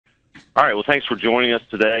All right, well, thanks for joining us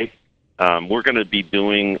today. We're going to be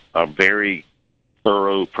doing a very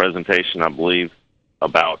thorough presentation, I believe,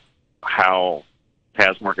 about how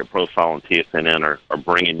TAS Market Profile and TFNN are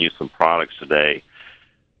bringing you some products today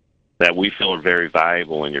that we feel are very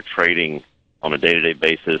valuable in your trading on a day-to-day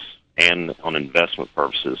basis and on investment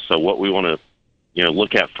purposes. So what we want to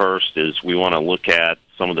look at first is we want to look at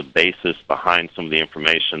some of the basis behind some of the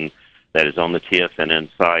information that is on the TFNN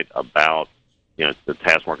site about the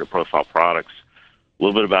TAS Market Profile products, a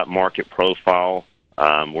little bit about market profile.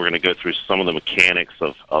 We're going to go through some of the mechanics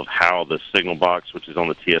of how the signal box, which is on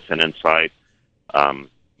the TFNN site,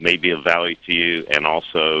 may be of value to you, and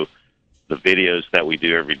also the videos that we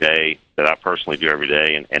do every day, that I personally do every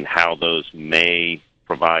day, and how those may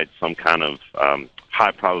provide some kind of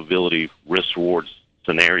high probability risk-reward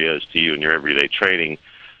scenarios to you in your everyday trading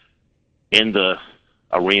in the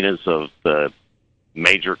arenas of the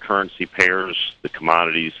major currency pairs, the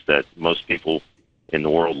commodities that most people in the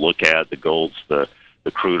world look at, the golds, the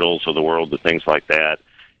crude oils of the world, the things like that,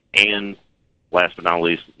 and last but not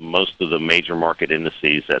least, most of the major market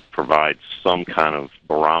indices that provide some kind of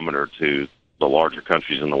barometer to the larger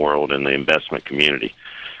countries in the world and the investment community.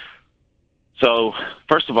 So,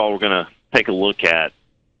 first of all, we're going to take a look at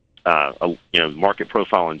market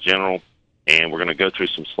profile in general, and we're going to go through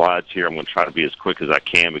some slides here. I'm going to try to be as quick as I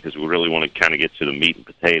can because we really want to kind of get to the meat and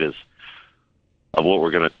potatoes of what we're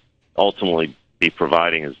going to ultimately be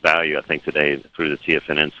providing as value, I think, today through the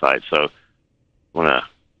TFNN site. So I'm going to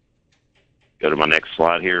go to my next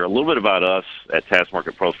slide here. A little bit about us at TAS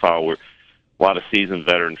Market Profile. We're a lot of seasoned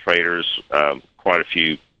veteran traders, quite a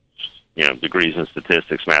few degrees in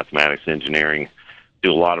statistics, mathematics, engineering,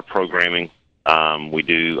 do a lot of programming. We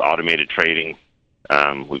do automated trading.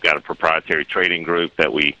 We've got a proprietary trading group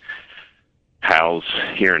that we house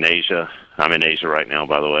here in Asia. I'm in Asia right now,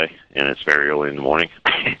 by the way, and it's very early in the morning.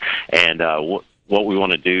 And what we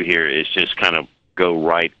want to do here is just kind of go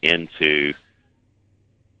right into,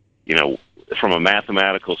 from a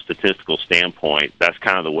mathematical, statistical standpoint, that's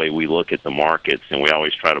kind of the way we look at the markets, and we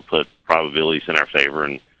always try to put probabilities in our favor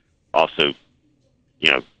and also,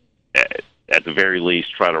 at the very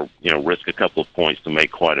least, try to, risk a couple of points to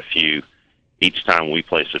make quite a few each time we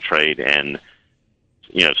place a trade. And,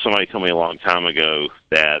 somebody told me a long time ago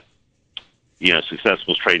that,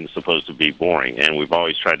 successful trading is supposed to be boring, and we've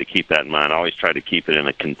always tried to keep that in mind. I always try to keep it in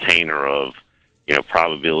a container of,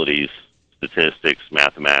 probabilities, statistics,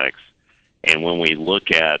 mathematics. And when we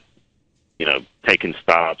look at, taking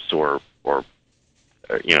stops or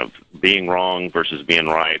being wrong versus being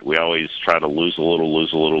right, we always try to lose a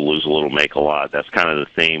little, make a lot. That's kind of the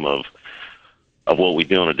theme of what we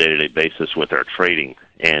do on a day-to-day basis with our trading.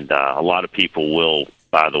 And a lot of people will,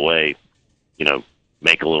 by the way,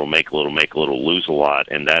 make a little, lose a lot,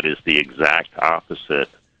 and that is the exact opposite,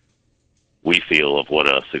 we feel, of what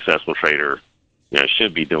a successful trader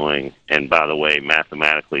should be doing. And by the way,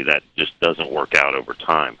 mathematically, that just doesn't work out over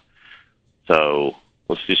time. So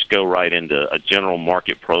let's just go right into a general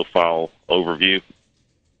market profile overview.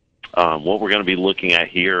 What we're going to be looking at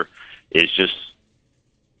here is just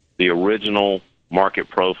the original market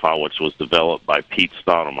profile, which was developed by Pete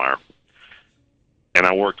Stottlemyre. And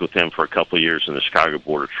I worked with him for a couple of years in the Chicago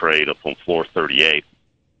Board of Trade up on floor 38.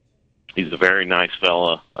 He's a very nice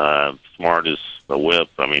fella, smart as a whip.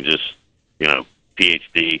 I mean, just,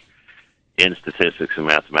 PhD in statistics and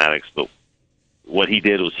mathematics. But what he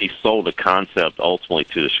did was he sold a concept ultimately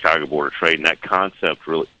to the Chicago Board of Trade, and that concept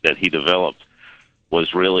really, that he developed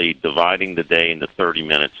was really dividing the day into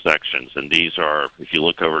 30-minute sections. And these are, if you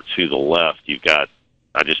look over to the left, you've got,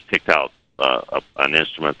 I just picked out an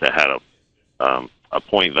instrument that had a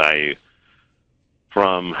point value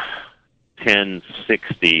from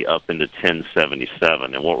 1060 up into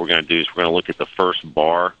 1077. And what we're going to do is we're going to look at the first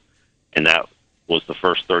bar, and that was the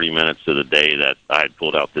first 30 minutes of the day that I had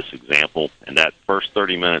pulled out this example. And that first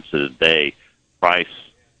 30 minutes of the day, price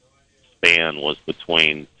span was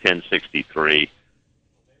between 1063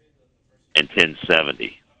 and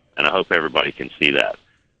 1070. And I hope everybody can see that.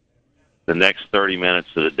 The next 30 minutes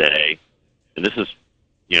of the day, and this is,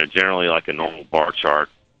 generally like a normal bar chart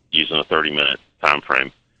using a 30-minute time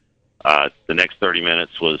frame. The next 30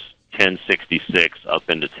 minutes was 1066 up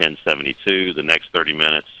into 1072. The next 30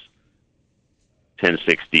 minutes,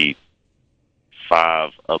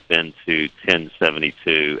 1065 up into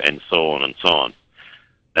 1072, and so on and so on.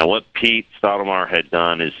 Now, what Pete Stottlemyre had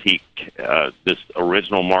done is this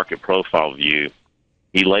original market profile view,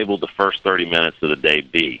 he labeled the first 30 minutes of the day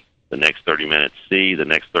B, the next 30 minutes C, the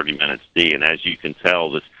next 30 minutes D. And as you can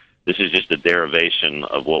tell, this is just a derivation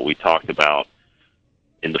of what we talked about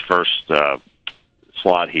in the first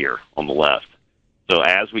slide here on the left. So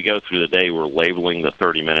as we go through the day, we're labeling the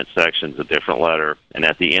 30-minute sections a different letter, and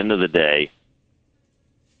at the end of the day,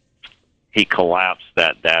 he collapsed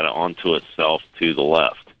that data onto itself to the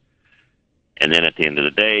left. And then at the end of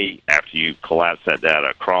the day, after you collapse that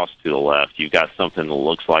data across to the left, you've got something that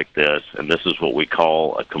looks like this, and this is what we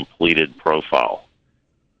call a completed profile.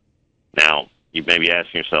 Now, you may be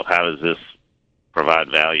asking yourself, how does this provide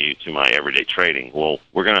value to my everyday trading? Well,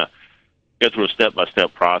 we're going to go through a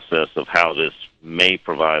step-by-step process of how this may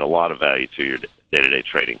provide a lot of value to your day-to-day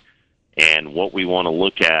trading. And what we want to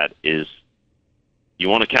look at is you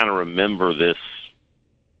want to kind of remember this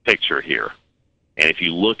picture here. And if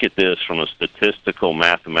you look at this from a statistical,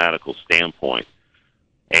 mathematical standpoint,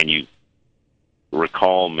 and you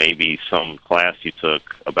recall maybe some class you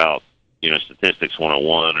took about, Statistics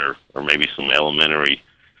 101 or maybe some elementary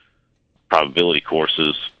probability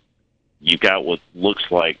courses, you got what looks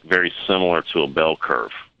like very similar to a bell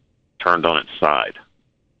curve turned on its side.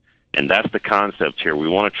 And that's the concept here. We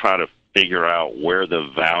want to try to figure out where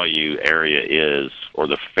the value area is, or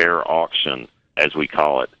the fair auction, as we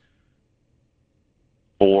call it,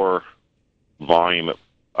 for volume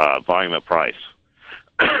at price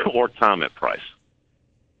or time at price.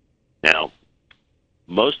 Now,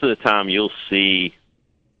 most of the time you'll see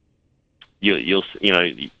you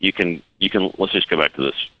can let's just go back to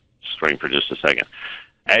this screen for just a second.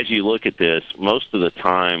 As you look at this, most of the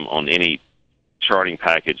time on any charting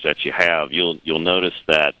package that you have, you'll notice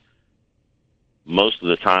that most of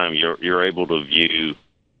the time you're able to view,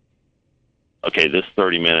 okay, this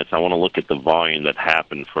 30 minutes, I want to look at the volume that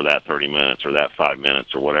happened for that 30 minutes or that 5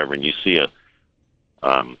 minutes or whatever, and you see a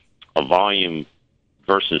volume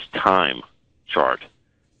versus time chart.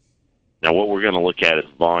 Now, what we're going to look at is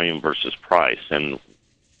volume versus price, and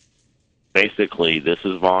basically this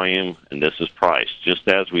is volume and this is price. Just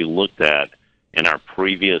as we looked at in our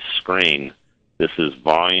previous screen, this is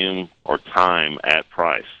volume or time at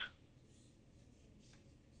price.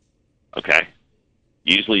 Okay?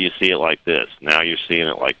 Usually you see it like this. Now you're seeing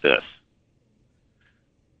it like this.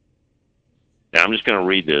 Now I'm just going to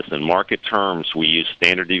read this. In market terms, we use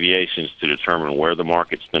standard deviations to determine where the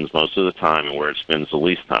market spends most of the time and where it spends the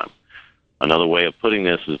least time. Another way of putting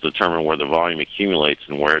this is determine where the volume accumulates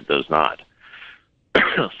and where it does not.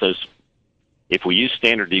 So if we use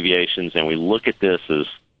standard deviations and we look at this as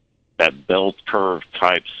that bell curve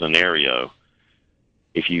type scenario,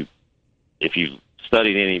 if you've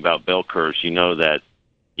studied anything about bell curves, you know that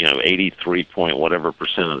 83 point whatever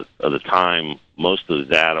percent of the time, most of the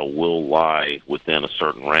data will lie within a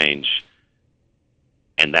certain range,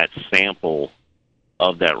 and that sample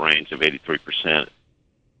of that range of 83%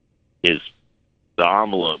 is the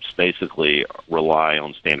envelopes basically rely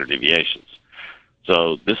on standard deviations.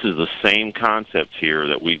 So this is the same concept here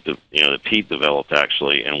that that Pete developed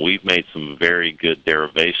actually, and we've made some very good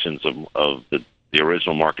derivations of the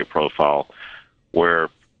original market profile, where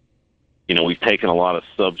we've taken a lot of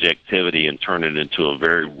subjectivity and turned it into a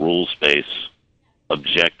very rules-based,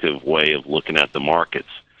 objective way of looking at the markets.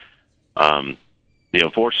 The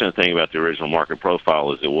unfortunate thing about the original market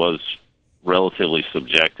profile is it was relatively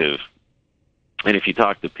subjective, and if you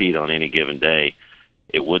talk to Pete on any given day,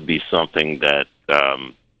 it would be something that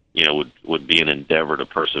would be an endeavor to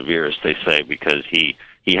persevere, as they say, because he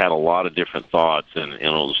had a lot of different thoughts, and it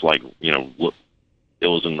was like it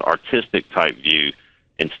was an artistic type view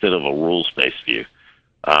instead of a rules-based view.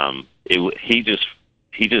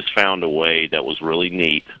 He just found a way that was really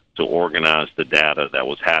neat to organize the data that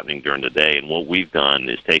was happening during the day. And what we've done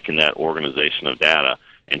is taken that organization of data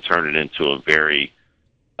and turned it into a very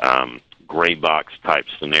gray box type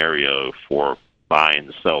scenario for buy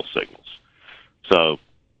and sell signals. So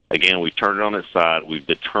again, we've turned it on its side. We've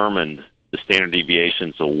determined the standard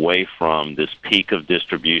deviations away from this peak of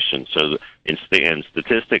distribution. So in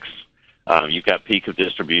statistics, you've got peak of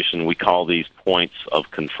distribution. We call these points of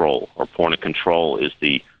control, or point of control is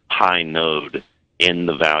the high node in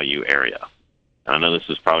the value area. I know this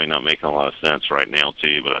is probably not making a lot of sense right now to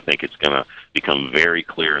you, but I think it's going to become very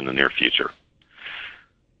clear in the near future.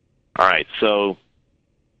 All right, so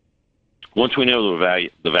once we know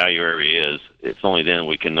the value area is, it's only then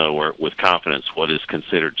we can know with confidence what is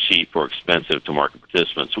considered cheap or expensive to market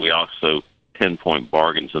participants. We also pinpoint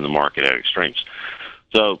bargains in the market at extremes.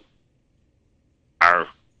 So our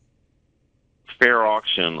fair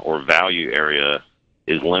auction or value area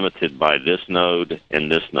is limited by this node and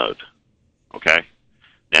this node. Okay?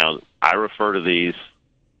 Now, I refer to these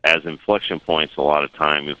as inflection points a lot of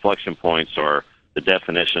time. Inflection points are, the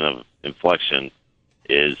definition of inflection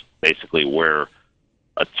is basically where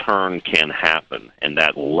a turn can happen, and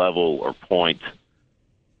that level or point,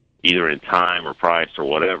 either in time or price or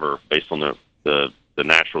whatever, based on the the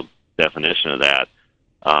natural definition of that,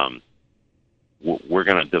 we're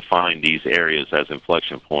going to define these areas as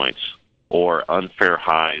inflection points or unfair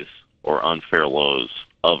highs or unfair lows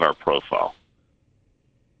of our profile.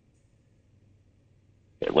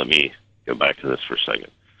 Okay, let me go back to this for a second.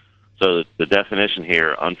 So the definition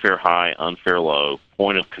here, unfair high, unfair low,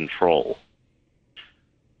 point of control.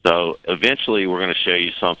 So eventually we're going to show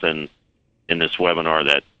you something in this webinar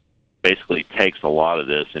that basically takes a lot of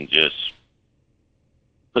this and just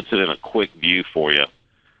puts it in a quick view for you.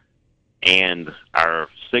 And our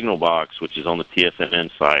signal box, which is on the TFNN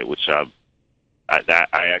site, which I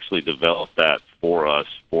actually developed that for us,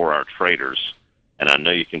 for our traders, and I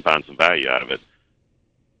know you can find some value out of it.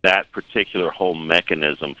 That particular whole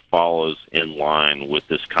mechanism follows in line with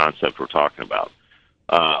this concept we're talking about.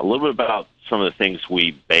 A little bit about some of the things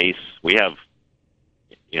we base. We have,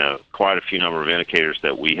 quite a few number of indicators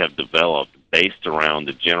that we have developed based around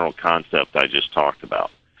the general concept I just talked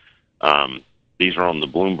about. These are on the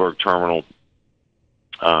Bloomberg terminal.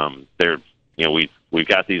 We've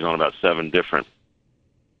got these on about 7 different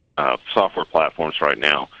software platforms right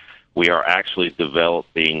now. We are actually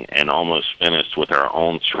developing and almost finished with our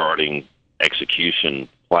own charting execution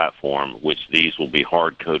platform, which these will be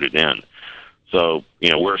hard-coded in. So,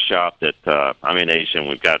 we're a shop that I'm in Asia, and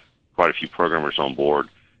we've got quite a few programmers on board.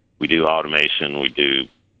 We do automation, we do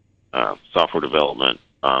software development,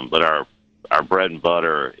 but our bread and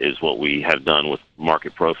butter is what we have done with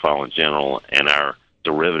market profile in general and our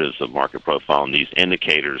derivatives of market profile and these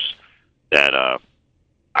indicators that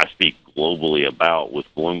I speak globally about with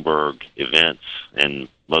Bloomberg events and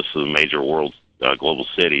most of the major world global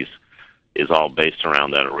cities is all based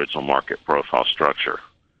around that original market profile structure.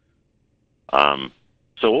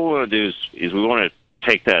 So what we want to do is we want to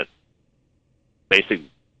take that basic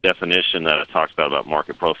definition that I talked about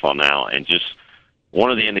market profile now, and just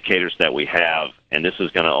one of the indicators that we have, and this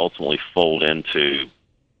is going to ultimately fold into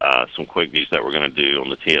some quick views that we're going to do on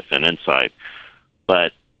the TFNN site.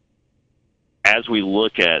 But as we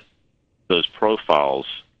look at those profiles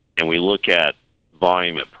and we look at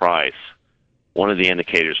volume at price, one of the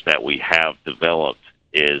indicators that we have developed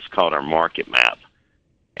is called our market map.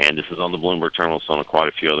 And this is on the Bloomberg terminal, it's on quite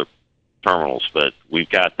a few other terminals, but we've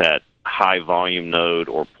got that high volume node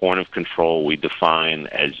or point of control we define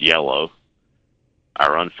as yellow.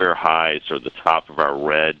 Our unfair highs are the top of our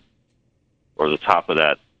red, or the top of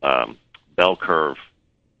that bell curve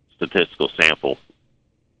statistical sample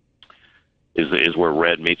is where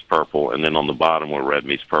red meets purple, and then on the bottom where red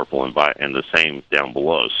meets purple, and the same down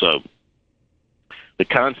below. So the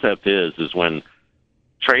concept is when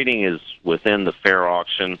trading is within the fair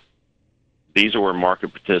auction, these are where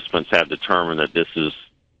market participants have determined that this is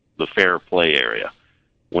the fair play area.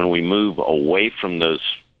 When we move away from those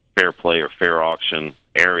fair play or fair auction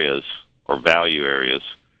areas or value areas,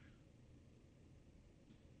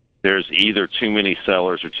 there's either too many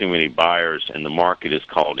sellers or too many buyers, and the market is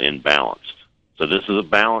called imbalanced. So this is a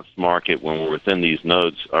balanced market when we're within these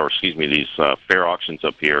nodes, these fair auctions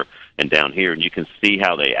up here and down here, and you can see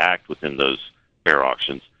how they act within those fair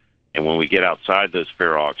auctions. And when we get outside those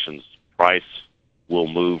fair auctions, price will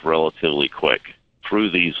move relatively quick through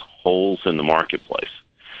these holes in the marketplace.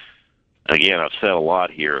 Again, I've said a lot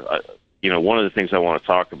here. One of the things I want to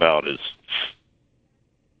talk about is,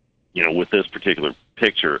 with this particular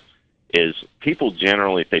picture, is people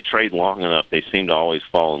generally, if they trade long enough, they seem to always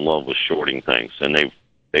fall in love with shorting things. And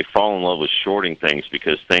they fall in love with shorting things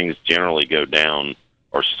because things generally go down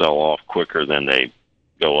or sell off quicker than they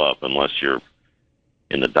go up, unless you're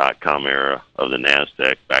in the dot-com era of the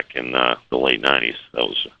NASDAQ back in the late 90s.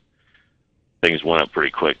 Things went up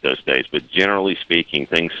pretty quick those days. But generally speaking,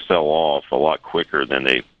 things sell off a lot quicker than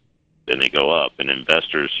they go up. And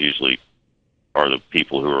investors usually are the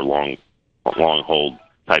people who are long hold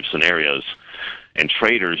type scenarios. And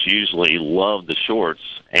traders usually love the shorts,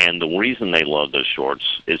 and the reason they love those shorts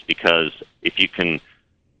is because if you can,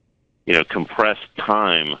 compress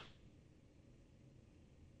time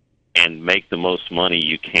and make the most money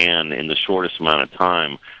you can in the shortest amount of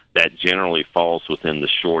time, that generally falls within the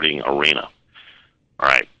shorting arena. All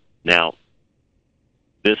right. Now,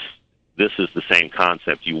 this is the same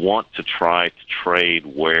concept. You want to try to trade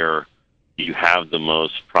where you have the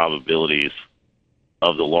most probabilities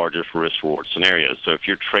of the largest risk-reward scenarios. So if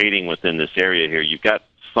you're trading within this area here, you've got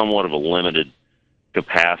somewhat of a limited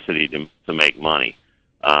capacity to make money.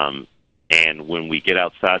 And when we get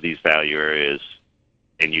outside these value areas,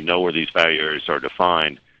 and you know where these value areas are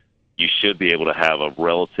defined, you should be able to have a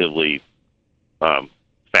relatively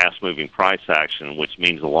fast-moving price action, which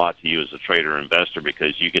means a lot to you as a trader or investor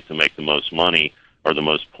because you get to make the most money or the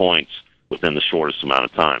most points within the shortest amount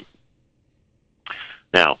of time.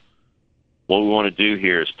 Now, what we want to do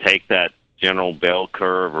here is take that general bell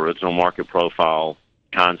curve, original market profile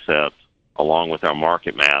concept, along with our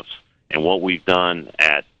market maps. And what we've done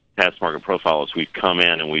at TAS Market Profile is we've come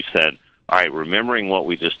in and we've said, all right, remembering what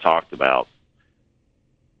we just talked about,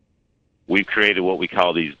 we've created what we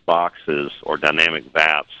call these boxes or dynamic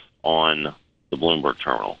VAPs on the Bloomberg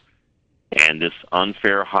terminal. And this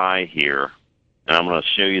unfair high here, and I'm going to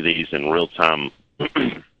show you these in real time.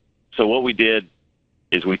 So what we did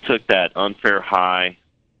is we took that unfair high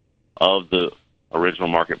of the original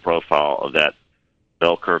market profile of that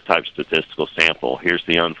bell curve type statistical sample. Here's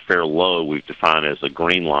the unfair low we've defined as a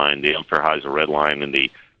green line, the unfair high is a red line, and the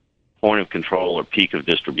point of control or peak of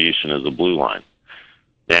distribution is a blue line.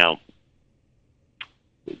 Now,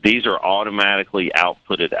 these are automatically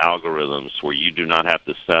outputted algorithms where you do not have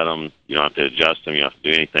to set them, you don't have to adjust them, you don't have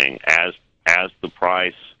to do anything. As the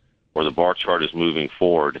price or the bar chart is moving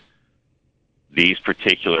forward, these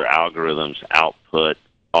particular algorithms output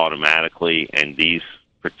automatically, and these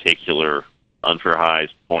particular unfair highs,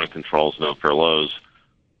 point of controls, and unfair lows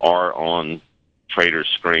are on traders'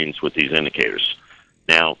 screens with these indicators.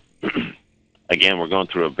 Now, again, we're going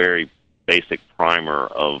through a very basic primer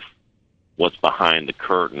of what's behind the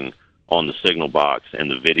curtain on the signal box and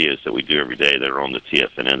the videos that we do every day that are on the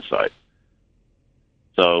TFNN site.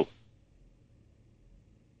 So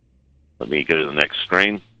let me go to the next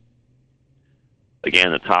screen.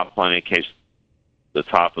 Again, the top line indicates the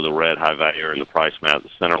top of the red high value area in the price map. The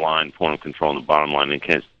center line, point of control, and the bottom line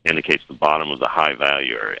indicates the bottom of the high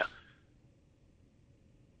value area.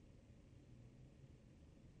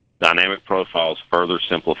 Dynamic profiles further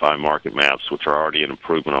simplify market maps, which are already an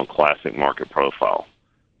improvement on classic market profile,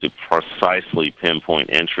 to precisely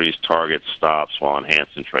pinpoint entries, targets, stops while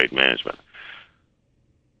enhancing trade management.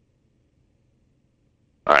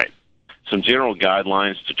 All right. Some general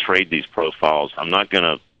guidelines to trade these profiles. I'm not going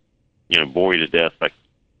to, bore you to death by,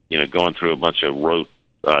 going through a bunch of rote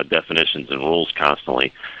definitions and rules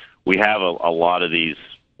constantly. We have a lot of these.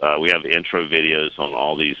 We have intro videos on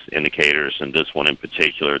all these indicators, and this one in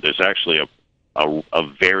particular. There's actually a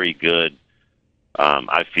very good,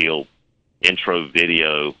 I feel, intro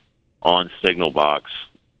video on Signal Box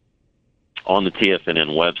on the TFNN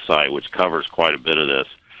website, which covers quite a bit of this.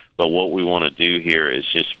 But what we want to do here is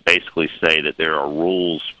just basically say that there are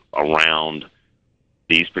rules around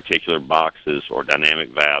these particular boxes or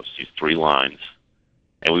dynamic VAPs, these three lines.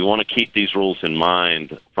 And we want to keep these rules in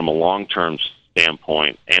mind from a long-term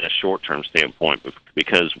standpoint and a short-term standpoint,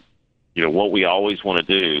 because, what we always want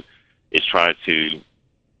to do is try to,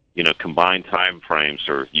 combine time frames,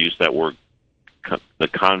 or use that word, the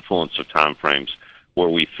confluence of time frames, where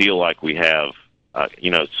we feel like we have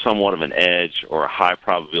somewhat of an edge or a high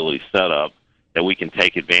probability setup that we can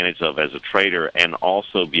take advantage of as a trader, and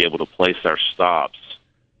also be able to place our stops,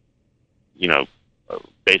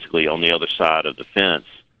 basically on the other side of the fence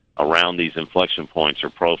around these inflection points or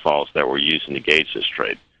profiles that we're using to gauge this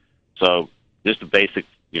trade. So just a basic,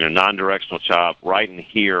 non-directional chop right in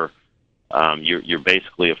here. You're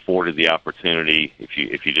basically afforded the opportunity,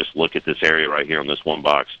 if you just look at this area right here on this one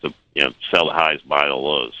box, to sell the highs, buy the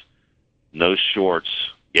lows. No shorts,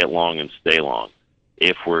 get long and stay long.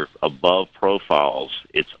 If we're above profiles,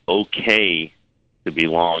 it's okay to be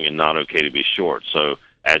long and not okay to be short. So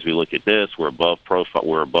as we look at this, we're above profile,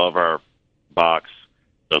 we're above our box.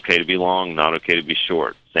 It's okay to be long, not okay to be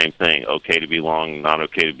short. Same thing, okay to be long, not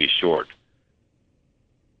okay to be short.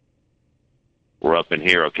 We're up in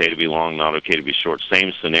here, okay to be long, not okay to be short.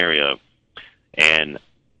 Same scenario. And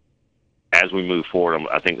as we move forward,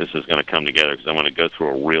 I think this is going to come together, because I'm going to go through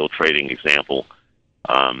a real trading example,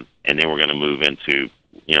 and then we're going to move into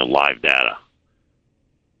live data.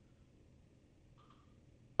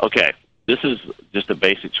 Okay, this is just a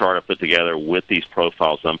basic chart I put together with these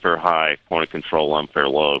profiles: unfair high, point of control, unfair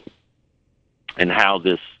low, and how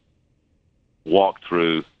this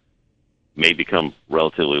walkthrough may become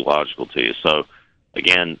relatively logical to you. So,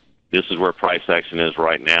 again, this is where price action is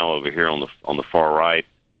right now over here on the far right.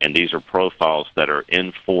 And these are profiles that are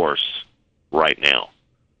in force right now.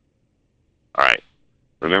 All right.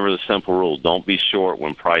 Remember the simple rule: don't be short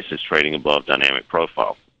when price is trading above dynamic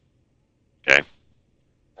profile. Okay?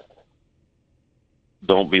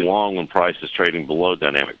 Don't be long when price is trading below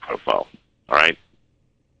dynamic profile. All right?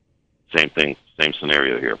 Same thing, same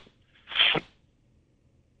scenario here.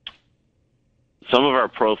 Some of our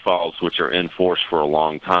profiles, which are in force for a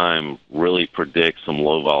long time, really predict some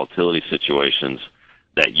low volatility situations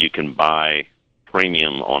that you can buy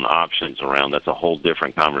premium on options around. That's a whole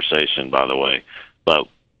different conversation, by the way. But,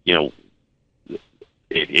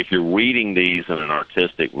 if you're reading these in an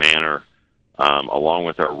artistic manner, along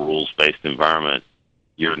with our rules-based environment,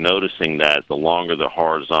 you're noticing that the longer the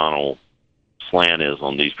horizontal slant is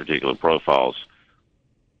on these particular profiles,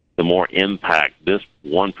 the more impact this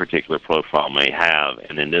one particular profile may have.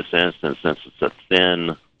 And in this instance, since it's a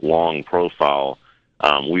thin, long profile,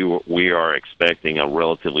 we are expecting a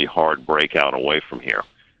relatively hard breakout away from here.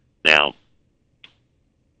 Now,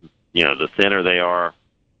 the thinner they are,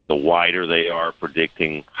 the wider they are,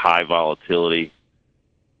 predicting high volatility.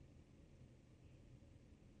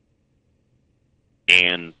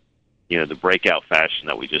 And, the breakout fashion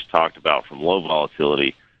that we just talked about from low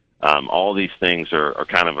volatility, all these things are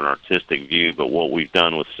kind of an artistic view, but what we've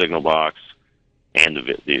done with Signal Box and the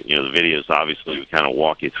videos, obviously, we kind of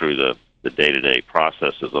walk you through the day-to-day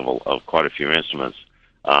processes of quite a few instruments.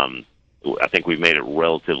 I think we've made it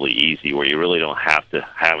relatively easy where you really don't have to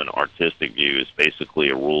have an artistic view. It's basically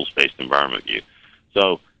a rules-based environment view.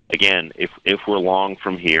 So, again, if we're long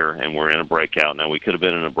from here and we're in a breakout, now we could have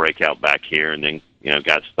been in a breakout back here and then,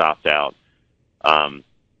 got stopped out.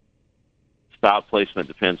 Stop placement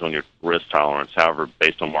depends on your risk tolerance. However,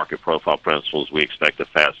 based on market profile principles, we expect a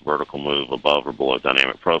fast vertical move above or below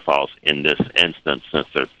dynamic profiles in this instance since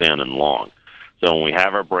they're thin and long. So when we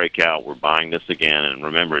have our breakout, we're buying this again. And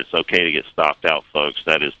remember, it's okay to get stopped out, folks.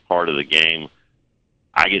 That is part of the game.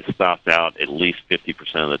 I get stopped out at least 50%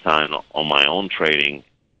 of the time on my own trading,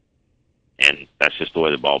 and that's just the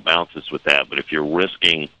way the ball bounces with that. But if you're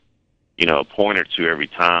risking, a point or two every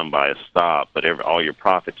time by a stop, but all your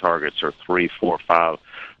profit targets are 3, 4, 5,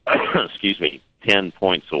 10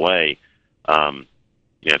 points away,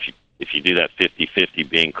 if you do that 50-50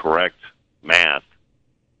 being correct math,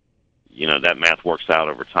 that math works out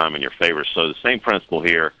over time in your favor. So the same principle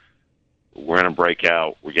here. We're in a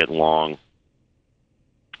breakout. We're getting long.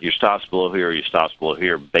 Your stops below here, your stops below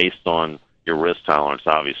here, based on your risk tolerance,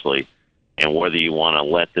 obviously, and whether you want to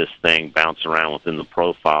let this thing bounce around within the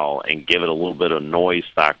profile and give it a little bit of noise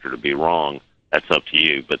factor to be wrong, that's up to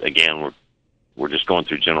you. But again, we're just going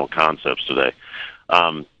through general concepts today.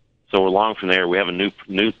 So we're long from there. We have a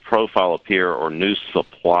new profile appear or new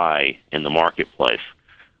supply in the marketplace.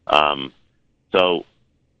 So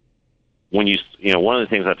when one of the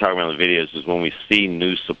things I talk about in the videos is when we see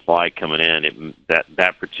new supply coming in,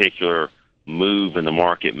 that particular move in the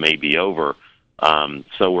market may be over.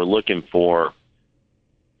 So we're looking for,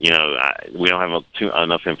 we don't have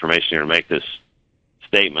enough information here to make this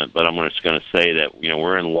statement, but I'm just going to say that,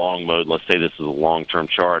 we're in long mode. Let's say this is a long-term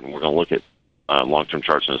chart, and we're going to look at long-term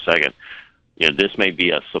charts in a second. This may be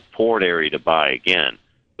a support area to buy again.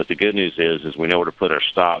 But the good news is we know where to put our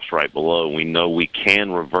stops right below. We know we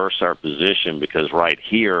can reverse our position because right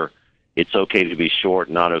here, it's okay to be short,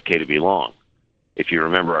 not okay to be long, if you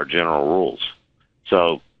remember our general rules.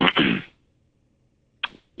 So,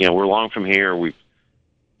 we're long from here. We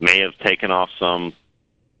may have taken off some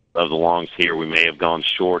of the longs here. We may have gone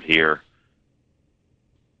short here.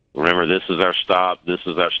 Remember, this is our stop, this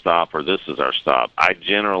is our stop, or this is our stop. I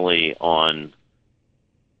generally, on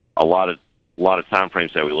a lot of time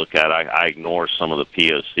frames that we look at, I ignore some of the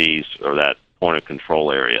POCs or that point of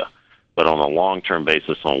control area. But on a long-term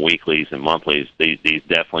basis, on weeklies and monthlies, these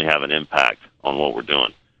definitely have an impact on what we're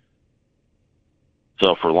doing.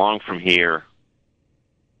 So if we're long from here,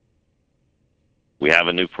 we have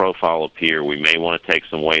a new profile up here. We may want to take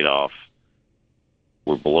some weight off.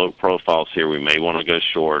 We're below profiles here. We may want to go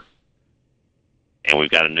short. And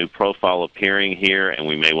we've got a new profile appearing here, and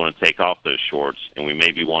we may want to take off those shorts, and we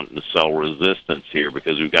may be wanting to sell resistance here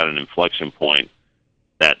because we've got an inflection point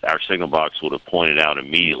that our signal box would have pointed out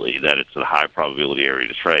immediately that it's a high probability area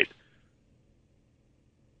to trade.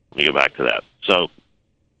 Let me go back to that. So,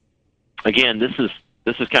 again, this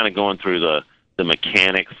is kind of going through the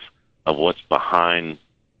mechanics of what's behind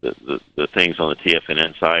the things on the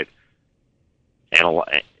TFNN site,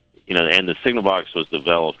 and the signal box was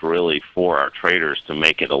developed really for our traders to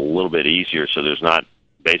make it a little bit easier, so there's not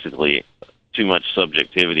basically too much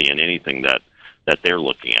subjectivity in anything that they're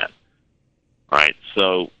looking at. All right.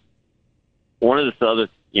 So one of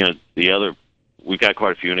the other, we've got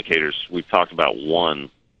quite a few indicators. We've talked about one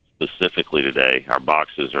specifically today. Our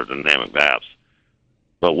boxes are dynamic VAPs.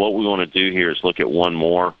 But what we want to do here is look at one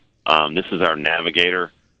more. This is our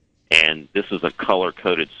navigator, and this is a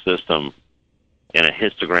color-coded system in a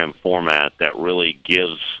histogram format that really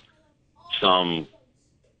gives some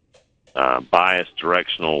biased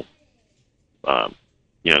directional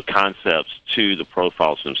concepts to the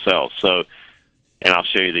profiles themselves. So, and I'll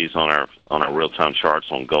show you these on our real-time charts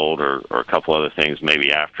on gold or a couple other things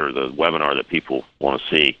maybe after the webinar that people want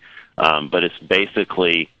to see. But it's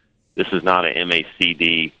basically, this is not an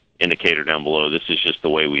MACD indicator down below. This is just the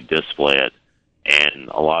way we display it. And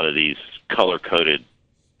a lot of these color-coded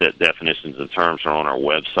definitions and terms are on our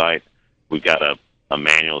website. We've got a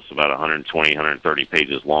manual that's about 120, 130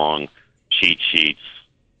 pages long, cheat sheets,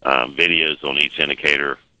 videos on each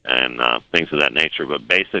indicator, and things of that nature. But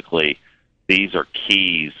basically, these are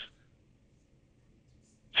keys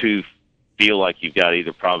to feel like you've got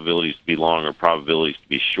either probabilities to be long or probabilities to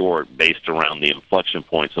be short based around the inflection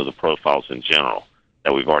points of the profiles in general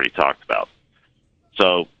that we've already talked about.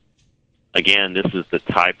 So, again, this is the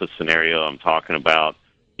type of scenario I'm talking about.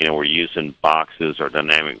 You know, we're using boxes or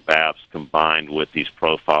dynamic VAPs combined with these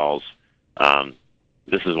profiles.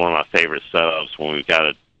 This is one of my favorite setups when we've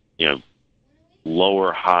got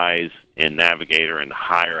lower highs in Navigator and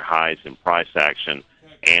higher highs in price action,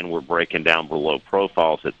 and we're breaking down below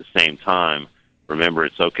profiles at the same time. Remember,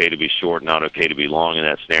 it's okay to be short, not okay to be long in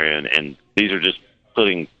that scenario, and these are just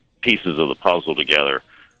putting pieces of the puzzle together.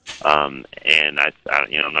 And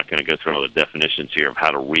I'm not going to go through all the definitions here of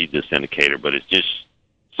how to read this indicator, but it's just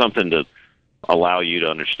something to allow you to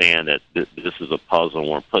understand that this is a puzzle, and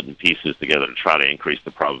we're putting pieces together to try to increase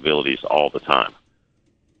the probabilities all the time.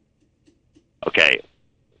 Okay,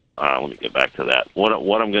 let me get back to that.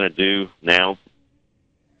 What I'm going to do now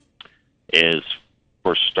is,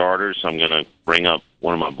 for starters, I'm going to bring up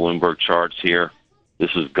one of my Bloomberg charts here.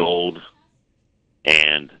 This is gold,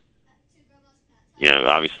 and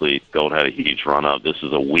obviously gold had a huge run-up. This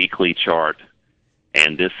is a weekly chart,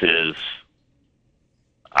 and this is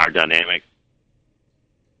our dynamic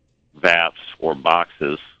VAPs or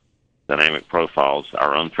boxes, dynamic profiles,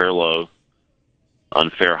 our unfair low,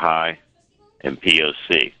 unfair high, and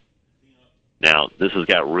POC. Now, this has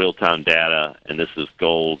got real-time data, and this is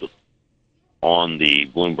gold on the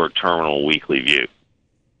Bloomberg Terminal weekly view.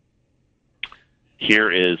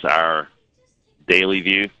 Here is our daily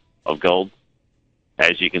view of gold.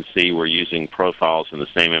 As you can see, we're using profiles and the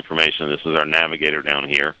same information. This is our navigator down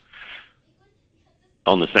here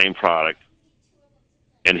on the same product.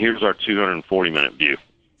 And here's our 240-minute view.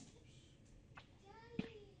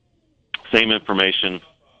 Same information,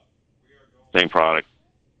 same product.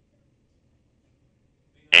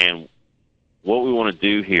 And what we want to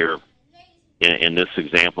do here in this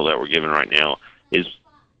example that we're giving right now is,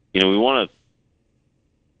 we want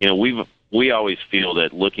to, we always feel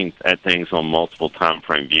that looking at things on multiple time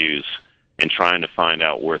frame views and trying to find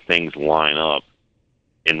out where things line up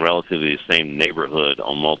in relatively the same neighborhood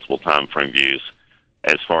on multiple time frame views,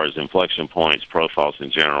 as far as inflection points, profiles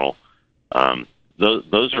in general,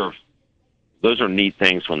 those are neat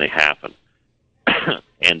things when they happen.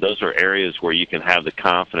 And those are areas where you can have the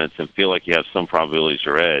confidence and feel like you have some probabilities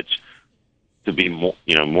or edge to be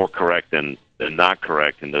more correct than not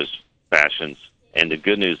correct in those fashions. And the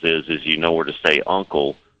good news is you know where to say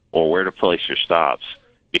uncle or where to place your stops,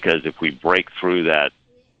 because if we break through that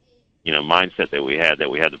mindset that we had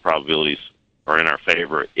the probabilities are in our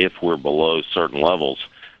favor if we're below certain levels,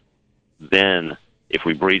 then if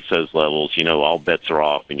we breach those levels, all bets are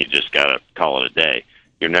off and you just got to call it a day.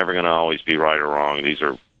 You're never going to always be right or wrong. This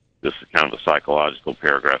is kind of a psychological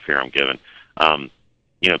paragraph here I'm giving.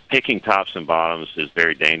 Picking tops and bottoms is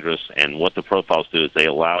very dangerous, and what the profiles do is they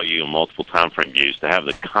allow you in multiple time frame views to have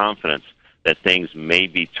the confidence that things may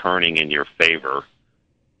be turning in your favor.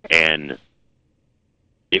 And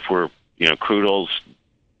if we're, crude oil's,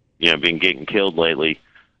 been getting killed lately,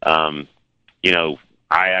 I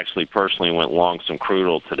actually personally went long some crude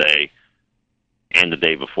oil today and the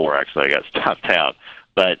day before. Actually, I got stopped out.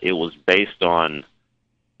 But it was based on,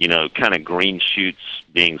 kind of green shoots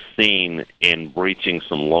being seen in breaching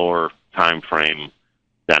some lower time frame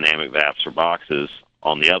dynamic VAPs or boxes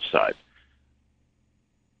on the upside.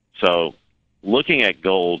 So looking at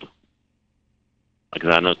gold,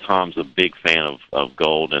 because I know Tom's a big fan of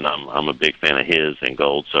gold, and I'm a big fan of his and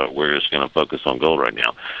gold, so we're just going to focus on gold right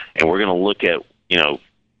now. And we're going to look at,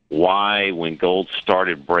 why when gold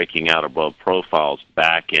started breaking out above profiles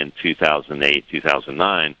back in 2008,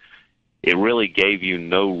 2009, it really gave you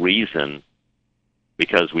no reason,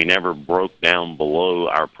 because we never broke down below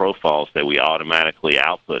our profiles that we automatically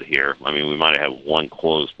output here. I mean, we might have one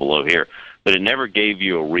close below here, but it never gave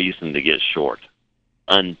you a reason to get short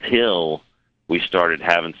until we started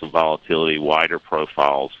having some volatility, wider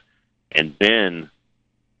profiles, and then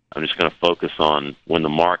I'm just going to focus on when the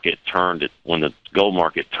market turned, when the gold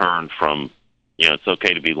market turned from, it's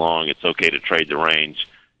okay to be long, it's okay to trade the range,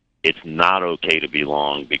 it's not okay to be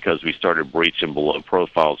long, because we started breaching below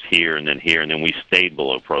profiles here, and then we stayed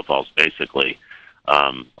below profiles basically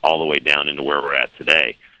all the way down into where we're at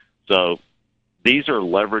today. So these are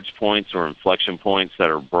leverage points or inflection points that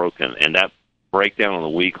are broken, and that breakdown on the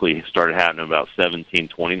weekly started happening about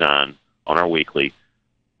 1729 on our weekly,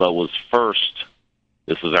 but was first,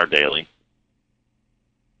 this is our daily,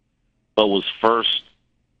 but was first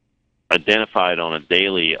identified on a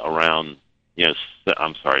daily around,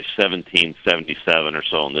 1777 or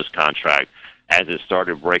so on this contract. As it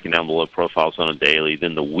started breaking down below profiles on a daily,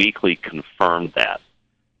 then the weekly confirmed that.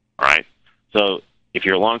 All right. So if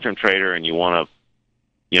you're a long-term trader and you want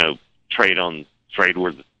to, trade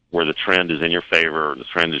where the trend is in your favor, or the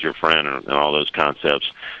trend is your friend, and all those concepts,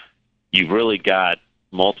 you've really got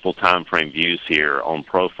multiple time frame views here on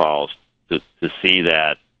profiles to see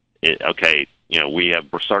that. We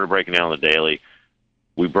started breaking down on the daily.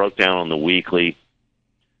 We broke down on the weekly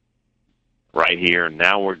right here.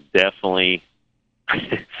 Now we're definitely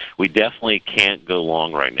we definitely can't go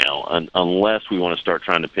long right now unless we want to start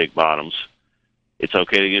trying to pick bottoms. It's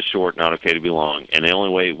okay to get short, not okay to be long. And the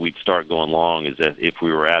only way we'd start going long is that if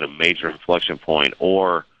we were at a major inflection point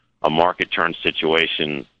or a market turn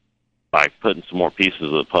situation, by putting some more pieces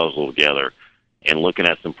of the puzzle together and looking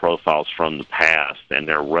at some profiles from the past and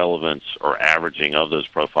their relevance or averaging of those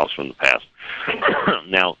profiles from the past.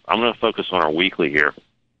 Now, I'm going to focus on our weekly here.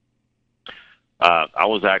 I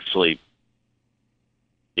was actually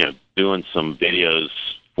doing some videos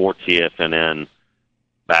for TFNN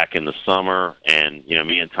back in the summer, and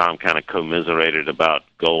me and Tom kind of commiserated about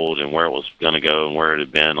gold and where it was going to go and where it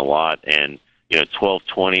had been a lot. And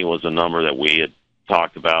 1220 was a number that we had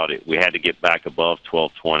talked about. We had to get back above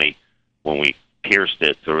 1220 when we pierced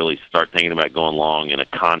it to really start thinking about going long in a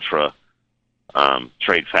contra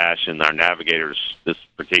trade fashion. Our navigators, this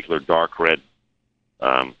particular dark red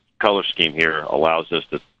color scheme here, allows us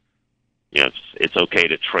to, it's okay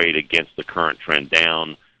to trade against the current trend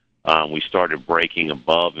down. We started breaking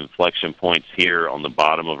above inflection points here on the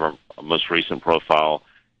bottom of our most recent profile.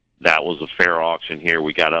 That was a fair auction here.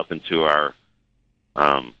 We got up into our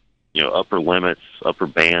upper limits, upper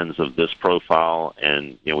bands of this profile,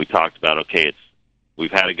 and we talked about,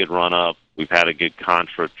 we've had a good run up, we've had a good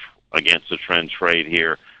contra against the trend trade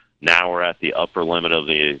here. Now we're at the upper limit of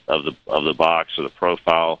the box or the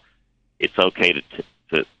profile. It's okay to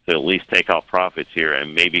at least take out profits here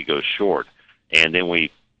and maybe go short. And then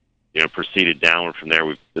we proceeded downward from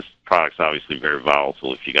there. This product's obviously very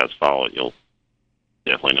volatile. If you guys follow it, you'll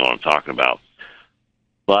definitely know what I'm talking about.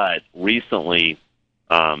 But recently,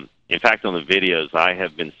 in fact, on the videos, I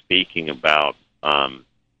have been speaking about,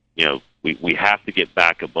 we have to get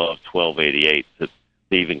back above 1288 to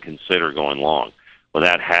even consider going long. Well,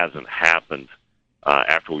 that hasn't happened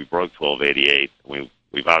after we broke 1288.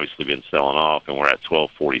 We've obviously been selling off, and we're at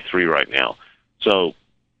 1243 right now. So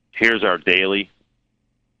here's our daily,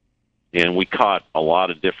 and we caught a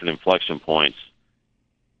lot of different inflection points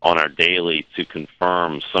on our daily to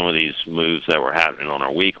confirm some of these moves that were happening on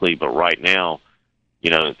our weekly. But right now,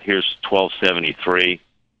 here's 1273.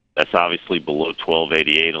 That's obviously below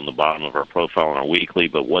 1288 on the bottom of our profile on our weekly.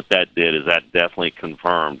 But what that did is that definitely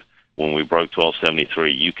confirmed when we broke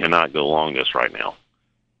 1273, you cannot go long this right now,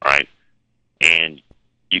 right? And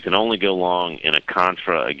you can only go long in a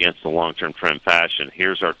contra against the long-term trend fashion.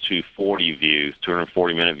 Here's our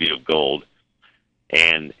 240-minute view of gold.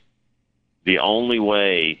 And the only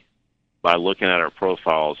way, by looking at our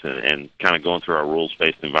profiles and kind of going through our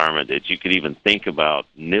rules-based environment, that you could even think about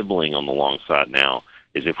nibbling on the long side now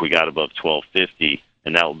is if we got above 1250,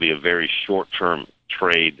 and that would be a very short-term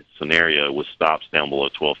trade scenario with stops down below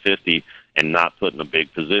 1250 and not putting a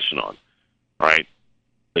big position on, right?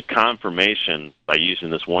 The confirmation by using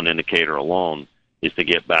this one indicator alone is to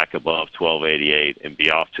get back above 1288 and be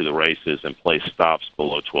off to the races and place stops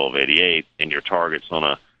below 1288, and your targets on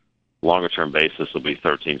a longer-term basis will be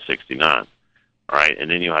 1369, all right? And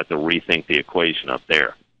then you'll have to rethink the equation up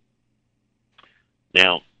there.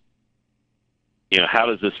 Now, how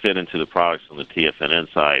does this fit into the products on the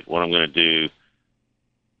TFNN side? What I'm going to do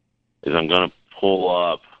is I'm going to pull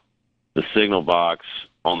up the signal box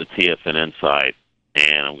on the TFNN side,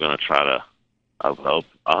 and I'm going to try to, I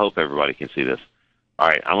hope everybody can see this. All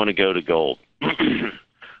right, I'm going to go to gold.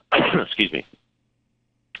 Excuse me.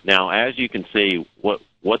 Now, as you can see, what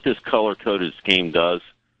this color-coded scheme does,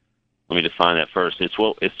 let me define that first. It's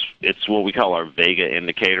what we call our Vega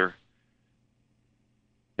indicator.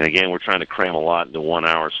 And again, we're trying to cram a lot into 1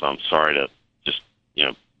 hour, so I'm sorry to just,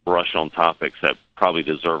 brush on topics that probably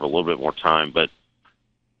deserve a little bit more time. But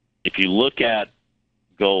if you look at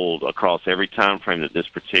gold across every time frame that this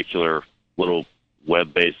particular little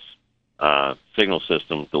web-based signal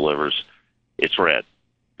system delivers, it's red.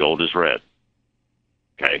 Gold is red.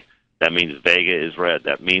 Okay? That means Vega is red.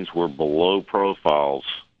 That means we're below profiles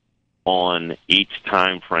on each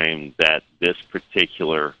time frame that this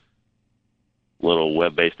particular little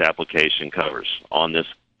web-based application covers on this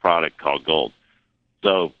product called gold.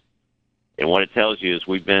 So, and what it tells you is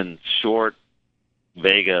we've been short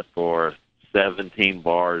Vega for 17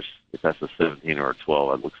 bars. If that's a 17 or a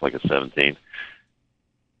 12, it looks like a 17.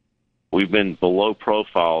 We've been below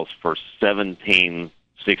profiles for 17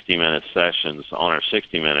 60-minute sessions on our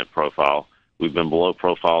 60-minute profile. We've been below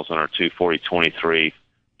profiles on our 240-23.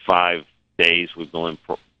 5 days we've been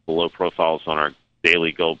below profiles on our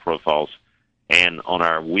daily gold profiles. And on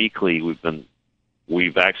our weekly,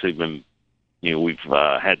 we've actually been, we've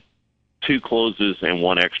had 2 closes and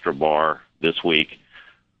 1 extra bar this week,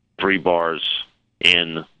 3 bars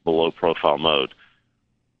in below profile mode.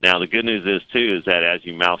 Now, the good news is, too, is that as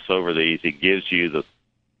you mouse over these, it gives you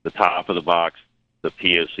the top of the box, the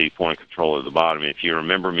POC point control at the bottom. If you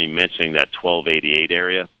remember me mentioning that 1288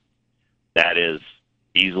 area, that is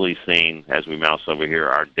easily seen as we mouse over here.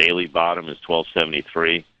 Our daily bottom is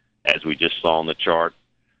 1273, as we just saw on the chart.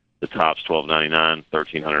 The top's $12.99,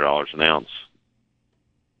 $1,300 an ounce.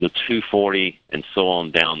 The 240 and so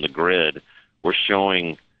on down the grid, we're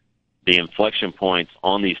showing the inflection points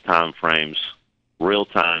on these time frames real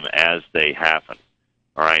time as they happen.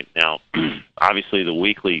 All right. Now, obviously, the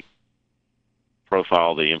weekly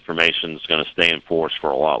profile, the information is going to stay in force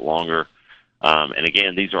for a lot longer. And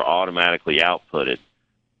again, these are automatically outputted.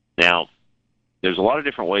 Now, there's a lot of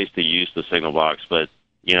different ways to use the signal box, but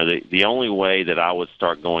the only way that I would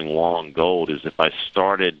start going long gold is if I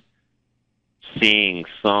started seeing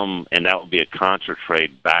some, and that would be a contra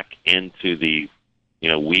trade back into the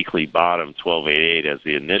weekly bottom 1288 as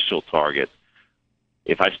the initial target.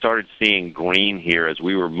 If I started seeing green here as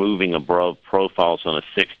we were moving above profiles on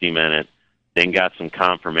a 60-minute, then got some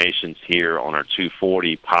confirmations here on our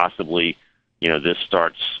 240, possibly, this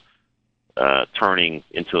starts turning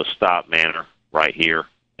into a stop manner right here.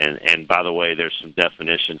 And by the way, there's some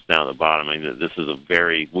definitions down at the bottom. I mean, this is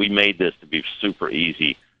we made this to be super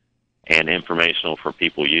easy and informational for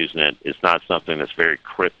people using it. It's not something that's very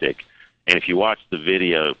cryptic. And if you watch the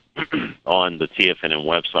video on the TFNN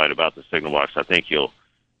website about the signal box, I think you'll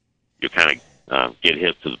kind of get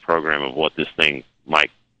hip to the program of what this thing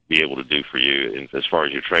might be able to do for you as far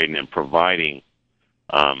as your trading and providing,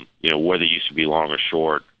 whether you should be long or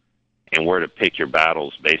short and where to pick your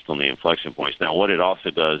battles based on the inflection points. Now, what it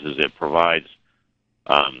also does is it provides,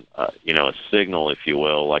 a signal, if you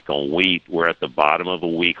will, like on wheat. We're at the bottom of a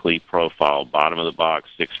weekly profile, bottom of the box,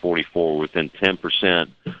 644, within 10%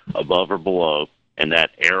 above or below, and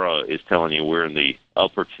that arrow is telling you we're in the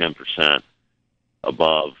upper 10%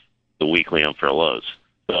 above the weekly unfair lows.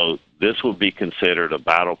 So this would be considered a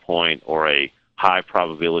battle point or a high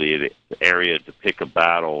probability area to pick a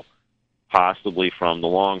battle, possibly from the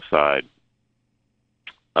long side,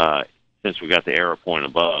 since we got the arrow point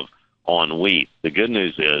above on wheat. The good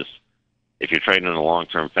news is, if you're trading in a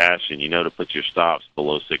long-term fashion, you know to put your stops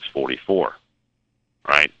below 644,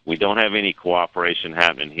 right? We don't have any cooperation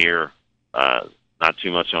happening here, not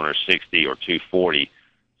too much on our 60 or 240.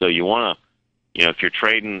 So you want to, if you're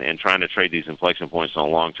trading and trying to trade these inflection points on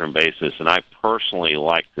a long-term basis, and I personally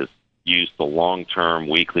like to use the long-term,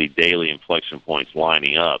 weekly, daily inflection points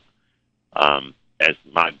lining up as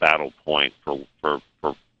my battle point for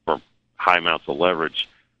high amounts of leverage,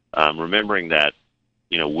 remembering that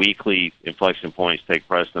weekly inflection points take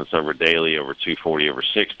precedence over daily, over 240, over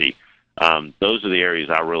 60. Those are the areas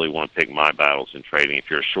I really want to pick my battles in trading. If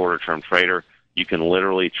you're a shorter-term trader, you can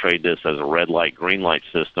literally trade this as a red light, green light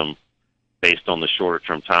system based on the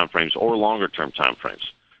shorter-term time frames or longer-term time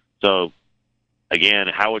frames. So, again,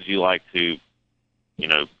 how would you like to,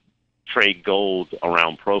 trade gold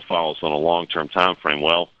around profiles on a long-term time frame?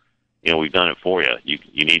 Well, we've done it for you.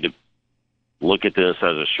 You need to look at this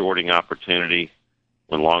as a shorting opportunity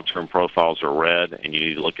when long-term profiles are red, and you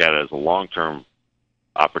need to look at it as a long-term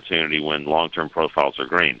opportunity when long-term profiles are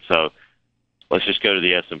green. So let's just go to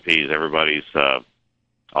the S&Ps. Everybody's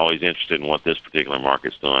always interested in what this particular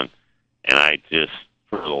market's doing, and I just,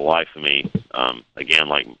 for the life of me, again,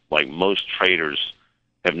 like most traders,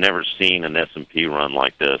 have never seen an S&P run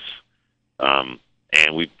like this. And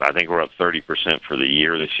I think we're up 30% for the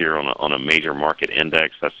year this year on a major market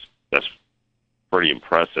index. That's pretty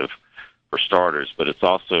impressive for starters, but it's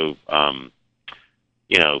also,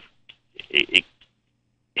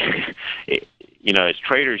 as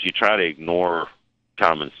traders, you try to ignore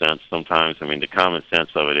common sense sometimes. I mean, the common sense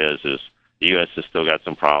of it is the U.S. has still got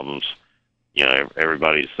some problems.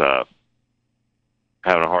 Everybody's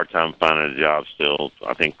having a hard time finding a job still.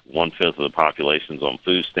 I think 1/5 of the population's on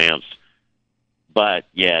food stamps, but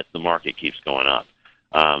yet the market keeps going up.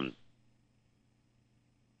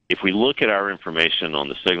 If we look at our information on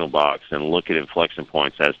the signal box and look at inflection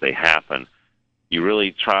points as they happen, you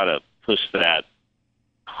really try to push that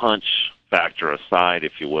hunch factor aside,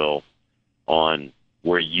 if you will, on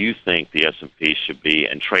where you think the S&P should be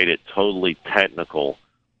and trade it totally technical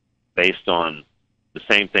based on the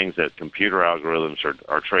same things that computer algorithms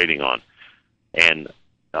are trading on. And,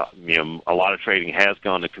 a lot of trading has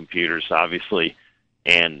gone to computers, obviously,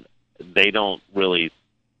 and they don't really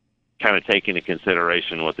kind of take into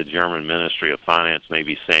consideration what the German Ministry of Finance may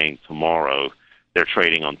be saying tomorrow. They're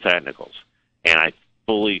trading on technicals. And I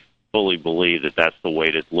fully believe that that's the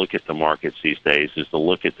way to look at the markets these days, is to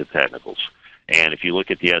look at the technicals. And if you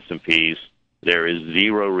look at the S&Ps, there is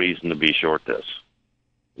zero reason to be short this.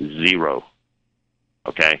 Zero.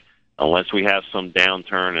 Okay? Unless we have some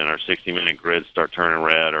downturn and our 60-minute grids start turning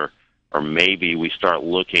red, or maybe we start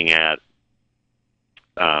looking at,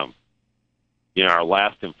 our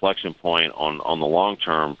last inflection point on the long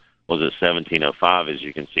term was at 1705, as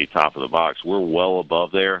you can see, top of the box. We're well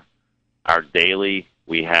above there. Our daily,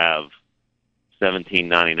 we have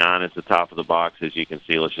 1799 at the top of the box, as you can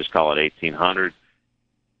see. Let's just call it 1800.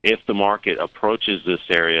 If the market approaches this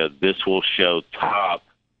area, this will show top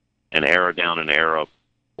and arrow down and arrow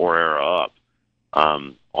or arrow up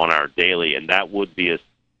on our daily, and that would be a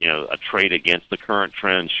trade against the current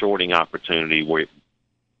trend, shorting opportunity where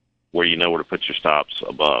you know where to put your stops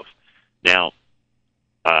above. Now,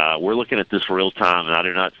 we're looking at this real time, and I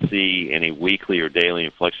do not see any weekly or daily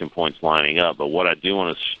inflection points lining up. But what I do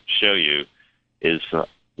want to show you is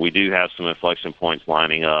we do have some inflection points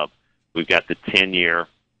lining up. We've got the 10-year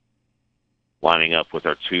lining up with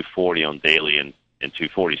our 240 on daily and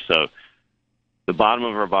 240. So the bottom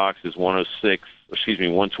of our box is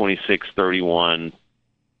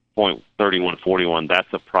 126.31.3141.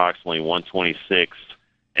 That's approximately 126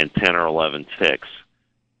 and 10 or 11 ticks,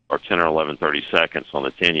 or 10 or 11 30 seconds on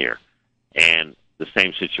the 10-year. And the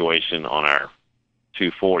same situation on our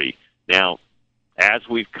 240. Now, as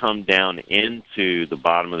we've come down into the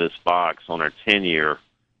bottom of this box on our 10-year,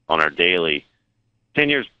 on our daily,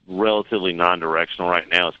 10-year is relatively non-directional right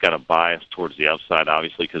now. It's got a bias towards the upside,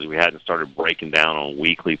 obviously, because we hadn't started breaking down on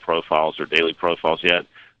weekly profiles or daily profiles yet.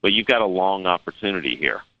 But you've got a long opportunity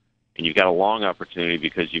here. And you've got a long opportunity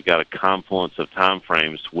because you've got a confluence of time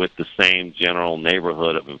frames with the same general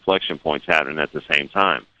neighborhood of inflection points happening at the same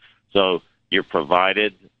time. So you're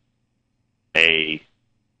provided an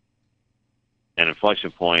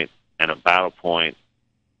inflection point and a battle point,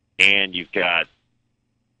 and you've got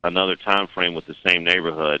another time frame with the same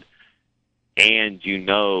neighborhood. And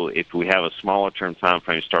if we have a smaller term time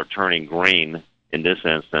frame start turning green in this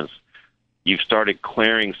instance, you've started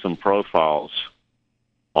clearing some profiles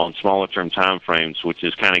on smaller term time frames, which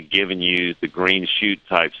is kind of giving you the green shoot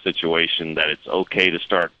type situation that it's okay to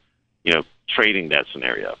start, trading that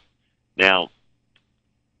scenario. Now,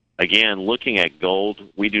 again, looking at gold,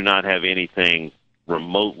 we do not have anything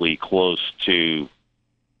remotely close to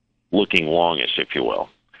looking longish, if you will.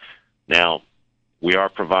 Now, we are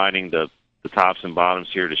providing the tops and bottoms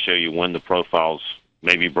here to show you when the profiles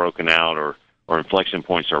may be broken out or inflection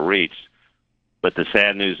points are reached. But the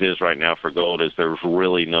sad news is right now for gold is there's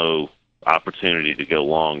really no opportunity to go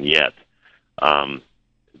long yet.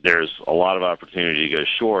 There's a lot of opportunity to go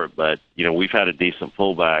short, but, we've had a decent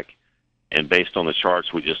pullback, and based on the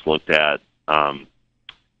charts we just looked at, things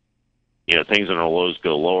on our lows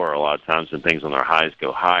go lower a lot of times and things on our highs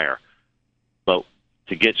go higher. But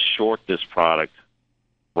to get short this product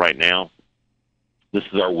right now, this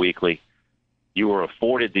is our weekly. You were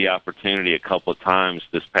afforded the opportunity a couple of times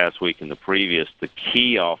this past week and the previous to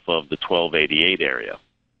key off of the 1288 area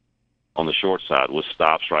on the short side with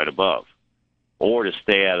stops right above, or to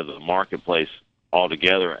stay out of the marketplace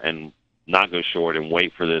altogether and not go short and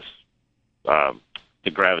wait for this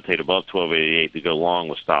to gravitate above 1288 to go long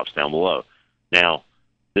with stops down below. Now,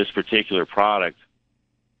 this particular product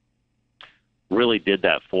really did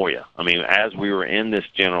that for you. I mean, as we were in this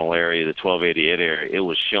general area, the 1288 area, it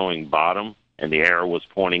was showing bottom, and the arrow was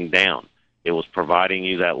pointing down. It was providing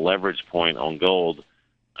you that leverage point on gold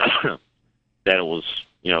that it was,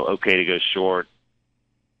 okay to go short.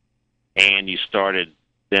 And you started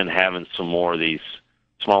then having some more of these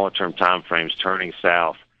smaller term time frames turning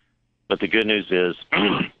south. But the good news is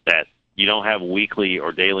that you don't have weekly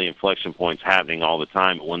or daily inflection points happening all the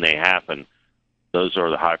time. But when they happen, those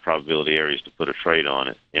are the high probability areas to put a trade on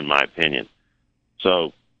it, in my opinion.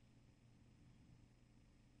 So,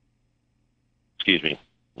 excuse me.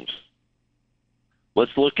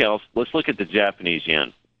 Let's look at the Japanese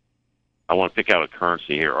yen. I want to pick out a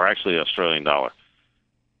currency here, or actually the Australian dollar,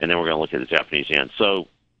 and then we're going to look at the Japanese yen. So,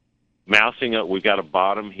 mousing up, we've got a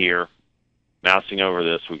bottom here. Mousing over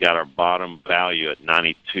this, we've got our bottom value at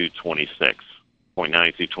 92.26,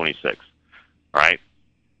 0.9226. All right.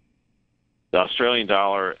 The Australian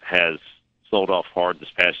dollar has sold off hard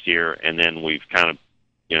this past year, and then we've kind of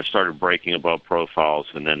started breaking above profiles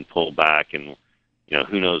and then pulled back, and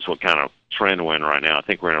who knows what kind of trend we're in right now. I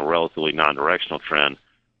think we're in a relatively non-directional trend,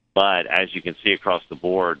 but as you can see across the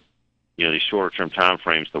board, these shorter-term time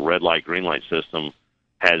frames, the red light, green light system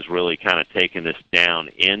has really kind of taken this down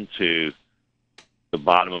into the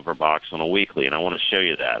bottom of our box on a weekly, and I want to show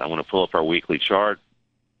you that. I want to pull up our weekly chart.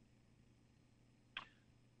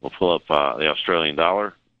 We'll pull up the Australian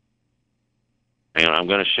dollar, and I'm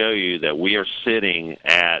going to show you that we are sitting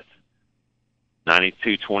at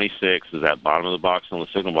 92.26 is that bottom of the box on the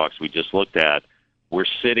signal box we just looked at. We're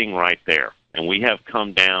sitting right there, and we have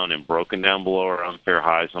come down and broken down below our unfair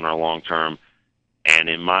highs on our long term, and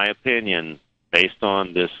in my opinion, based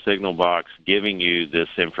on this signal box giving you this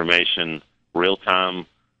information real time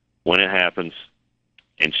when it happens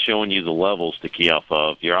and showing you the levels to key off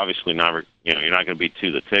of, you're obviously not, you're not going to be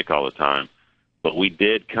to the tick all the time, but we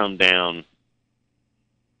did come down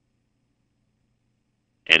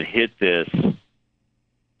and hit this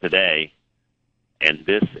today, and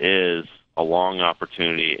this is a long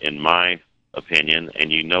opportunity in my opinion,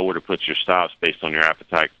 and you know where to put your stops based on your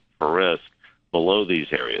appetite for risk below these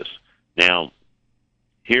areas. Now,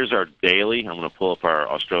 here's our daily. I'm going to pull up our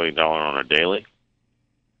Australian dollar on our daily.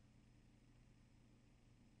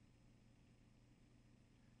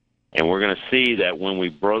 And we're going to see that when we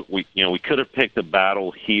broke, we could have picked a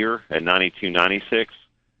battle here at 92.96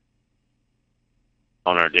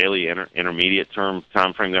 on our daily intermediate term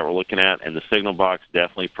time frame that we're looking at, and the signal box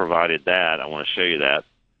definitely provided that. I want to show you that.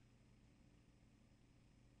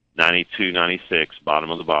 92.96, bottom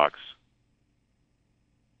of the box.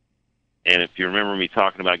 And if you remember me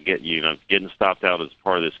talking about getting stopped out as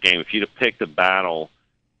part of this game, if you'd have picked a battle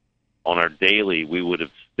on our daily, we would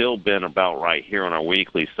have still been about right here on our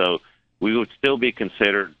weekly. So we would still be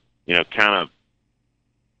considered, kind of,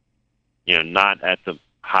 not at the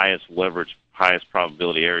highest leverage, highest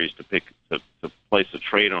probability areas to place a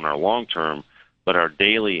trade on our long term, but our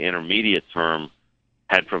daily intermediate term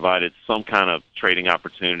had provided some kind of trading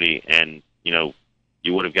opportunity, and you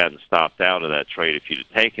would have gotten stopped out of that trade if you'd have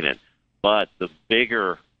taken it. But the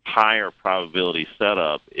bigger, higher probability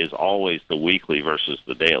setup is always the weekly versus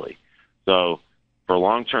the daily. So for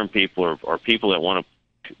long-term people or people that want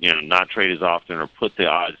to not trade as often or put the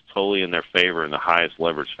odds totally in their favor in the highest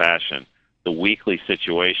leverage fashion, the weekly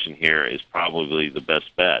situation here is probably the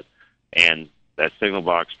best bet. And that signal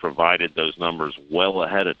box provided those numbers well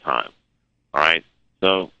ahead of time. All right?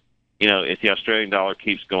 So, if the Australian dollar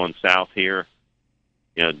keeps going south here,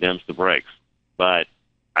 dims the brakes. But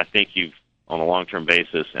I think you've, on a long-term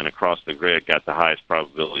basis and across the grid, got the highest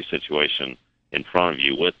probability situation in front of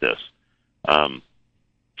you with this.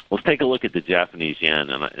 Let's take a look at the Japanese yen,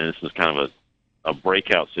 and this is kind of a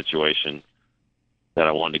breakout situation that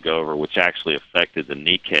I wanted to go over, which actually affected the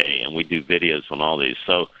Nikkei, and we do videos on all these.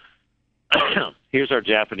 So here's our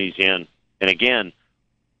Japanese yen, and again,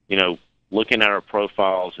 looking at our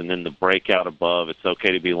profiles and then the breakout above, it's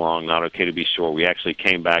okay to be long, not okay to be short. We actually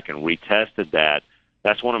came back and retested that.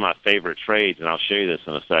 That's one of my favorite trades, and I'll show you this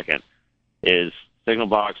in a second, is signal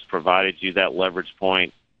box provided you that leverage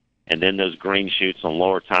point, and then those green shoots on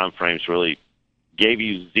lower time frames really gave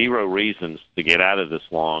you zero reasons to get out of this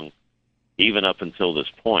long, even up until this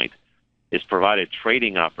point. It's provided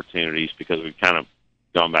trading opportunities because we've kind of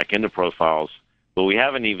gone back into profiles, but we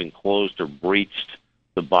haven't even closed or breached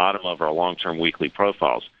the bottom of our long-term weekly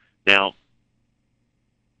profiles. Now,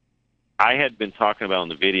 I had been talking about in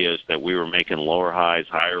the videos that we were making lower highs,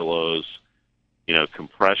 higher lows,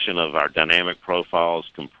 compression of our dynamic profiles,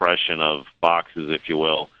 compression of boxes, if you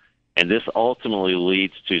will, and this ultimately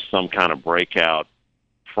leads to some kind of breakout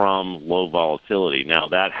from low volatility. Now,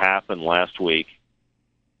 that happened last week.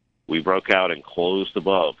 We broke out and closed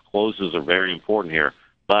above. Closes are very important here,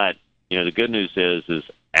 but the good news is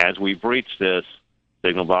as we breach this,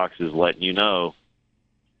 signal box is letting you know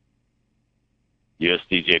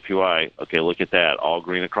USD JPY, okay, look at that, all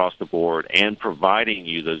green across the board, and providing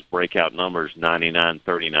you those breakout numbers,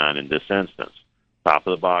 99.39 in this instance. Top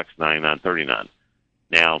of the box, 99.39.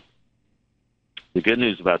 Now, the good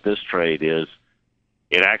news about this trade is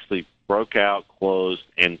it actually broke out, closed,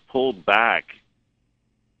 and pulled back.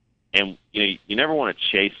 And you never want to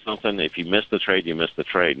chase something. If you miss the trade, you miss the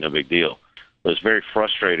trade, no big deal. But it's very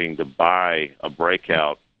frustrating to buy a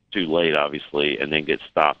breakout too late, obviously, and then get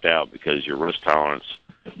stopped out because your risk tolerance,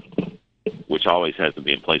 which always has to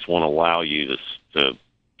be in place, won't allow you to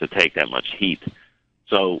take that much heat.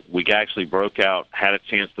 So we actually broke out, had a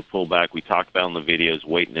chance to pull back. We talked about in the videos,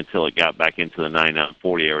 waiting until it got back into the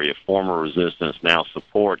 99.40 area, former resistance, now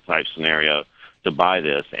support type scenario to buy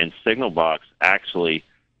this. And signal box actually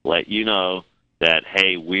let you know that,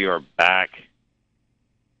 hey, we are back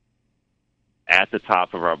at the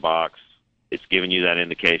top of our box. It's giving you that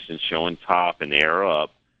indication showing top and the arrow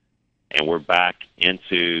up, and we're back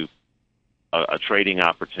into a trading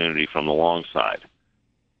opportunity from the long side.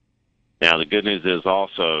 Now, the good news is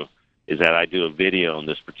also is that I do a video on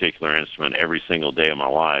this particular instrument every single day of my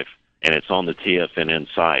life, and it's on the TFNN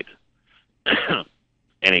site.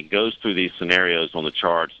 And it goes through these scenarios on the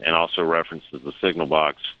charts and also references the signal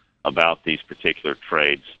box about these particular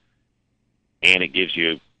trades. And it gives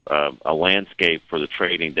you a landscape for the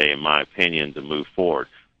trading day, in my opinion, to move forward.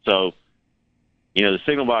 So, the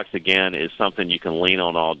signal box, again, is something you can lean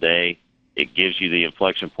on all day. It gives you the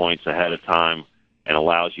inflection points ahead of time and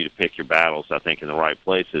allows you to pick your battles, I think, in the right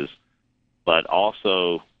places. But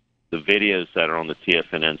also the videos that are on the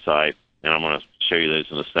TFNN site, and I'm going to show you those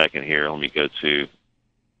in a second here. Let me go to,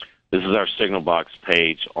 this is our signal box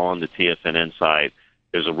page on the TFNN site.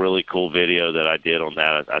 There's a really cool video that I did on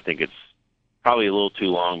that. I think it's probably a little too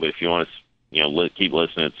long, but if you want to, keep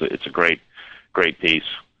listening, it's a great piece.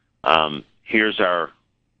 Here's our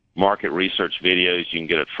market research videos. You can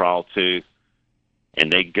get a trial to,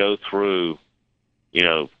 and they go through,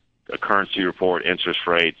 a currency report, interest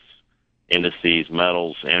rates, indices,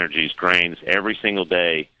 metals, energies, grains. Every single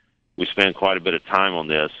day, we spend quite a bit of time on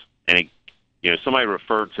this. And somebody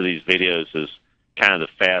referred to these videos as kind of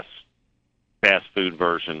the fast food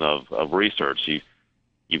version of research.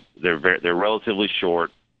 They're relatively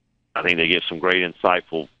short. I think they give some great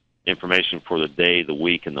insightful information for the day, the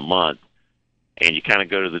week, and the month. And you kind of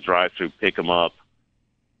go to the drive-thru, pick them up,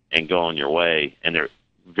 and go on your way. And they're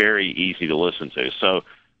very easy to listen to. So,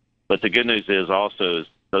 but the good news is also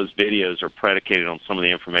those videos are predicated on some of the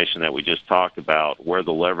information that we just talked about, where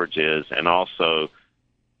the leverage is, and also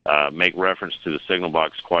make reference to the signal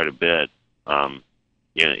box quite a bit in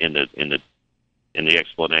the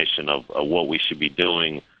explanation of what we should be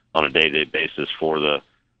doing on a day-to-day basis for the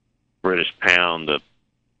British pound, the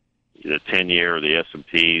 10-year, the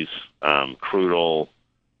S&Ps, crude oil.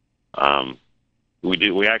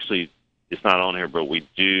 We actually, it's not on here, but we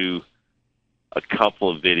do a couple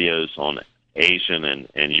of videos on Asian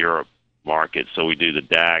and Europe markets. So we do the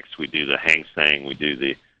DAX, we do the Hang Seng, we do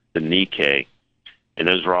the Nikkei, and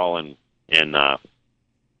those are all in let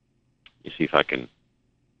me see if I can.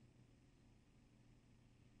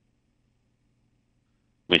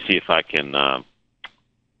 Let me see if I can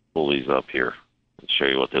pull these up here and show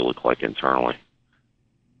you what they look like internally.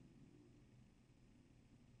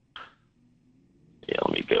 Yeah,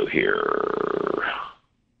 let me go here.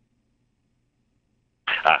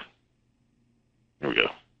 Here we go.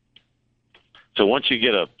 So once you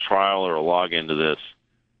get a trial or a login to this,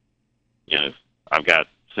 I've got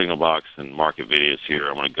signal box and market videos here.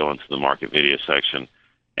 I'm going to go into the market video section,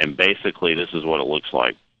 and basically this is what it looks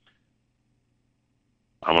like.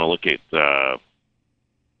 I'm going to look at,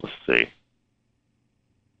 let's see,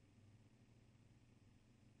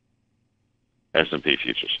 S&P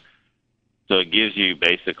futures. So it gives you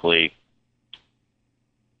basically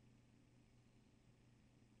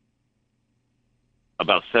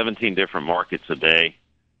about 17 different markets a day.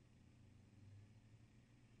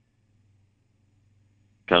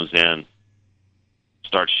 Comes in,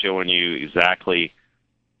 starts showing you exactly,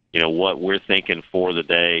 what we're thinking for the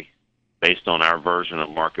day based on our version of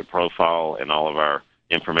market profile and all of our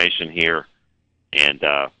information here, and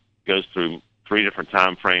goes through 3 different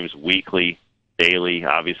time frames: weekly, daily.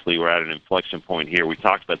 Obviously, we're at an inflection point here. We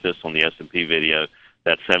talked about this on the S&P video.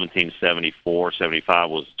 That 1774, 75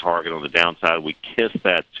 was the target on the downside. We kissed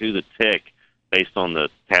that to the tick based on the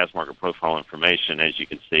TAS market profile information, as you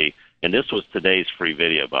can see. And this was today's free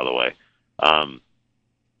video, by the way,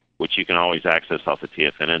 which you can always access off the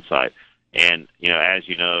TFNN site. And, as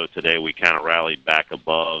you know, today we kind of rallied back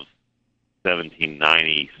above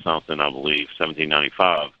 1790-something, I believe,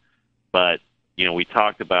 1795. But, we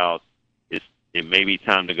talked about it may be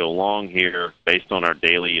time to go long here based on our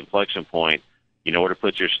daily inflection point. You know where to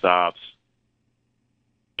put your stops,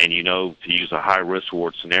 and to use a high risk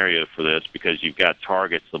reward scenario for this, because you've got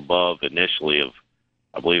targets above initially of,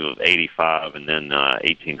 I believe, of 85 and then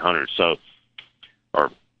 1800, so, or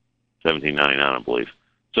 1799, I believe.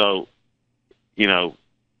 So,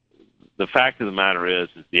 the fact of the matter is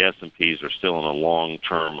the S&Ps are still in a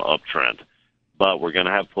long-term uptrend, but we're going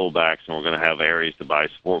to have pullbacks and we're going to have areas to buy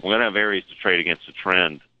support. We're going to have areas to trade against the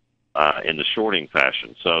trend in the shorting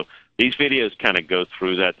fashion. So these videos kind of go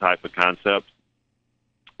through that type of concept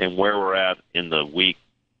and where we're at in the week,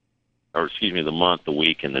 or excuse me, the month, the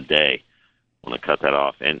week, and the day. I'm going to cut that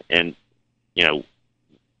off. And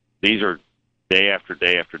these are day after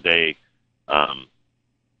day after day.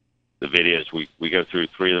 The videos, we go through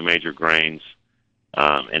 3 of the major grains,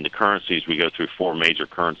 and the currencies, we go through 4 major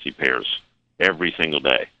currency pairs every single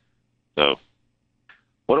day. So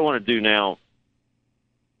what I want to do now,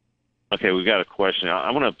 okay, we've got a question.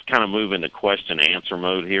 I want to kind of move into question-answer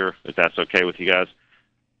mode here, if that's okay with you guys.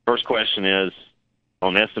 First question is,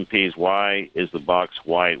 on S&Ps, why is the box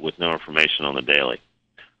white with no information on the daily?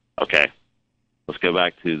 Okay, let's go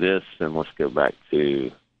back to this, and let's go back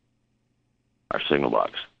to our signal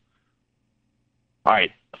box. All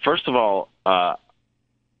right, first of all,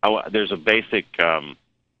 there's a basic kind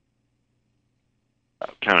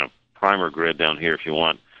of primer grid down here if you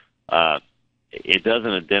want. It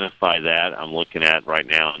doesn't identify that I'm looking at right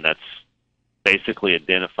now, and that's basically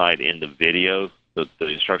identified in the video, the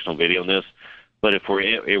instructional video on this. But if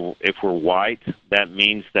we're white, that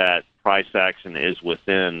means that price action is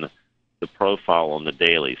within the profile on the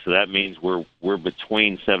daily. So that means we're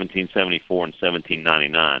between 1774 and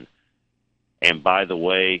 1799. And by the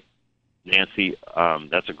way, Nancy,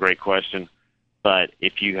 that's a great question. But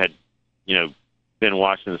if you had, been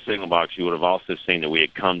watching the signal box, you would have also seen that we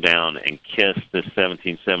had come down and kissed this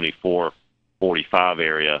 1774-45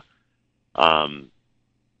 area, and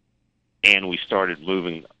we started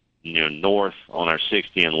moving north on our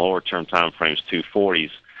 60 and lower term time frames,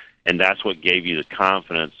 240s, and that's what gave you the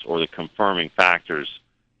confidence or the confirming factors,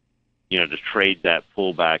 to trade that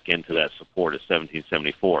pullback into that support at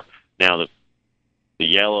 1774. Now the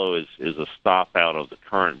yellow is a stop out of the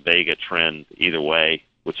current Vega trend either way,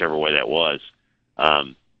 whichever way that was.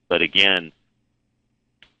 But again,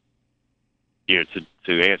 to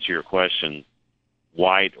answer your question,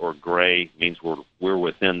 white or gray means we're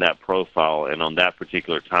within that profile, and on that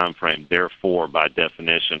particular time frame, therefore, by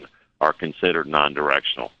definition, are considered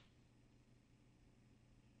non-directional.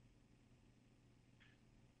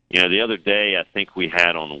 The other day, I think we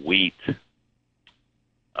had on wheat,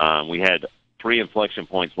 we had 3 inflection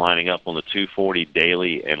points lining up on the 240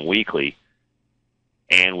 daily and weekly,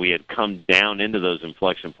 and we had come down into those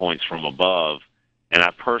inflection points from above, and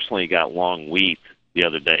I personally got long wheat the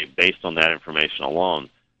other day based on that information alone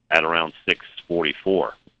at around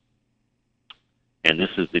 644. And this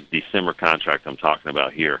is the December contract I'm talking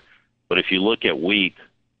about here. But if you look at wheat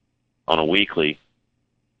on a weekly,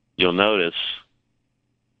 you'll notice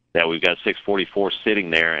that we've got 644 sitting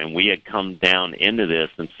there, and we had come down into this,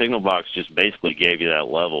 and Signal Box just basically gave you that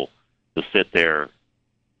level to sit there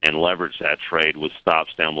and leverage that trade with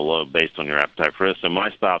stops down below based on your appetite for risk. So my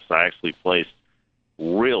stops I actually placed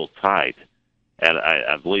real tight at,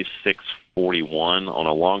 I believe, 641 on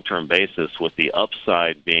a long-term basis, with the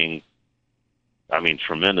upside being,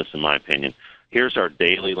 tremendous in my opinion. Here's our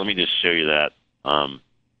daily. Let me just show you that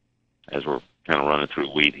as we're kind of running through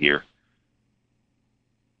wheat here.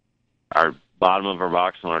 Our bottom of our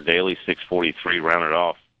box on our daily, 643, rounded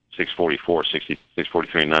off 644,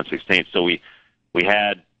 643 and 9/16. So we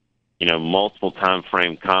had, multiple time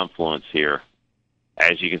frame confluence here.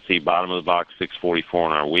 As you can see, bottom of the box, 644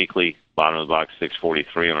 on our weekly, bottom of the box,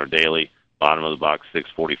 643 on our daily, bottom of the box,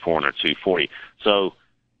 644 on our 240. So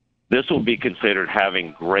this will be considered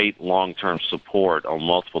having great long-term support on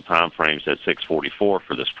multiple time frames at 644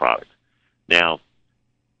 for this product. Now,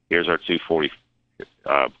 here's our 240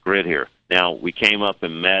 grid here. Now, we came up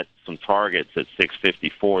and met some targets at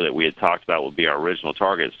 654 that we had talked about would be our original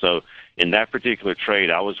target. So in that particular trade,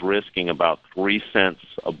 I was risking about 3 cents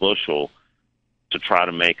a bushel to try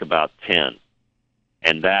to make about 10.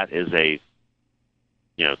 And that is a,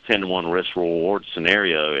 10-to-1 risk-reward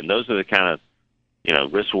scenario. And those are the kind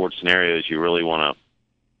of, risk-reward scenarios you really want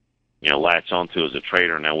to, latch onto as a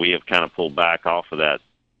trader. Now, we have kind of pulled back off of that,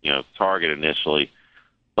 target initially.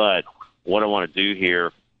 But what I want to do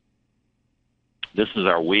here, this is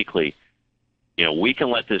our weekly. We can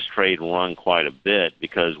let this trade run quite a bit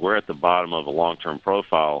because we're at the bottom of a long-term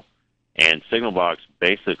profile, and Signal Box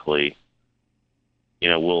basically,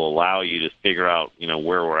 will allow you to figure out,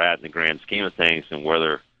 where we're at in the grand scheme of things and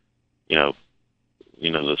whether,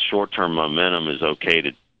 the short-term momentum is okay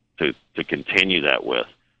to continue that with.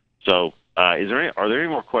 So, are there any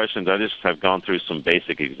more questions? I just have gone through some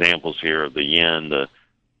basic examples here of the yen, the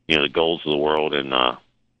golds of the world, and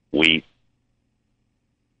wheat.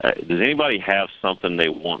 Does anybody have something they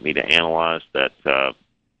want me to analyze that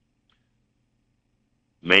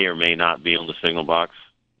may or may not be on the Signal Box?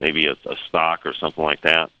 Maybe a stock or something like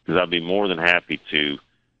that? Because I'd be more than happy to,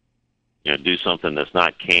 do something that's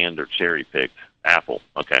not canned or cherry-picked. Apple,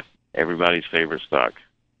 okay. Everybody's favorite stock.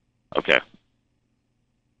 Okay.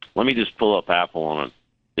 Let me just pull up Apple on a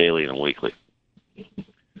daily and a weekly.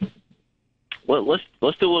 Well, let's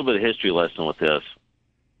do a little bit of history lesson with this.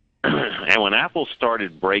 And when Apple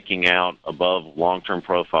started breaking out above long-term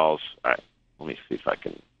profiles, let me see if I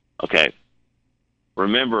can. Okay.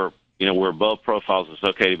 Remember, we're above profiles. It's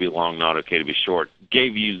okay to be long, not okay to be short.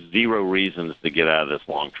 Gave you zero reasons to get out of this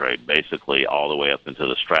long trade, basically all the way up into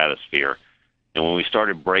the stratosphere. And when we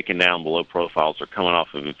started breaking down below profiles or coming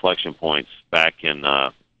off of inflection points back in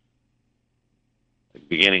the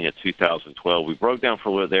beginning of 2012, we broke down for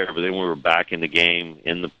a little there, but then we were back in the game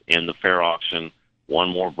in the fair auction. One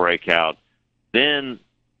more breakout. Then,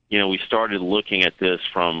 we started looking at this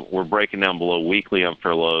from we're breaking down below weekly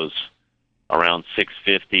unfair lows around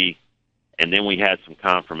 650, and then we had some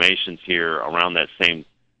confirmations here around that same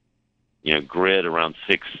grid around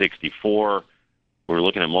 664. We were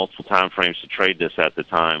looking at multiple time frames to trade this at the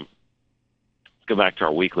time. Let's go back to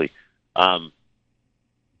our weekly. And,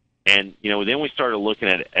 then we started looking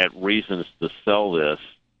at reasons to sell this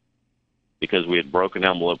because we had broken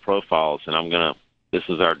down below profiles, and this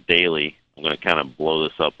is our daily. I'm going to kind of blow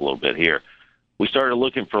this up a little bit here. We started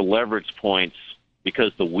looking for leverage points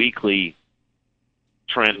because the weekly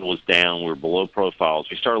trend was down. We were below profiles.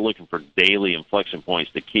 We started looking for daily inflection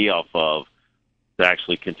points to key off of to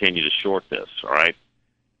actually continue to short this, all right?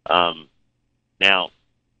 Now,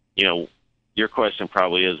 your question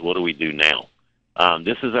probably is, what do we do now?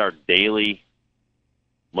 This is our daily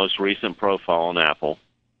most recent profile on Apple.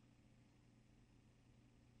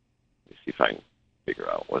 Let me see if I can figure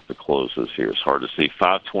out what the close is here. It's hard to see.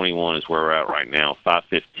 521 is where we're at right now.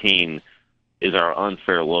 515 is our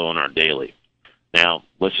unfair low on our daily. Now,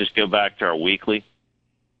 let's just go back to our weekly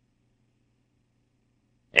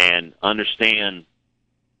and understand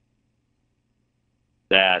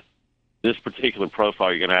that this particular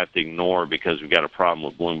profile you're going to have to ignore because we've got a problem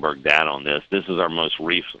with Bloomberg data on this. This is our most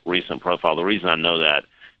recent profile. The reason I know that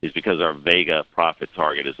is because our Vega profit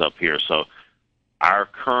target is up here. So our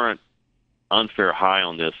current unfair high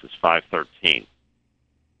on this is 513.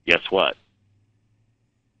 Guess what?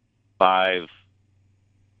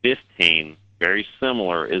 515, very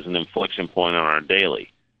similar, is an inflection point on our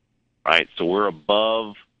daily, right? So we're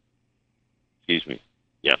above,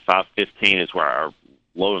 515 is where our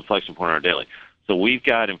low inflection point on our daily. So we've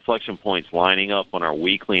got inflection points lining up on our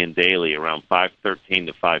weekly and daily around 513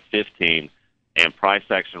 to 515, and price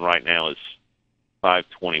action right now is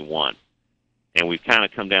 521. And we've kind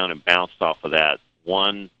of come down and bounced off of that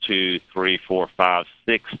 1, 2, 3, 4, 5,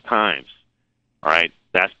 6 times. All right,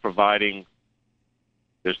 that's providing.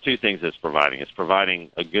 There's two things that's providing. It's providing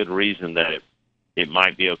a good reason that it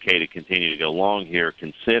might be okay to continue to go long here,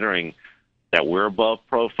 considering that we're above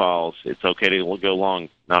profiles. It's okay to go long,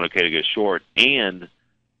 not okay to go short, and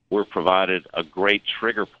we're provided a great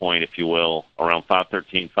trigger point, if you will, around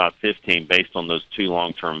 513, 515, based on those two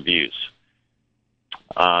long-term views.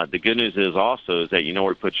 The good news is also is that you know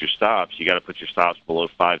where to put your stops. You got to put your stops below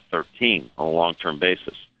 513 on a long-term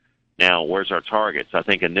basis. Now, where's our targets? I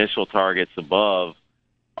think initial targets above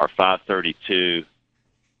are 532,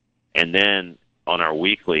 and then on our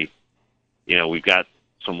weekly, we've got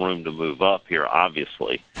some room to move up here,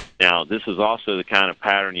 obviously. Now, this is also the kind of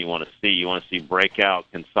pattern you want to see. You want to see breakout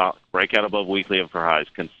above weekly and for highs,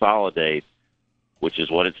 consolidate, which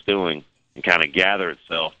is what it's doing, and kind of gather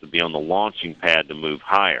itself to be on the launching pad to move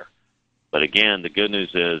higher. But again, the good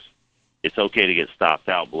news is it's okay to get stopped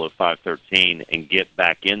out below 513 and get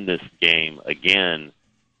back in this game again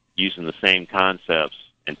using the same concepts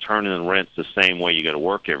and turning the rents the same way you go to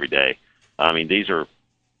work every day. I mean,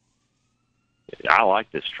 I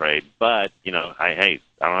like this trade, but, I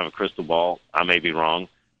don't have a crystal ball. I may be wrong.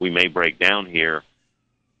 We may break down here.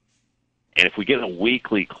 And if we get a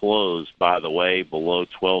weekly close, by the way, below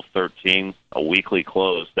 1213, a weekly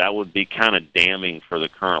close, that would be kind of damning for the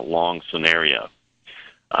current long scenario.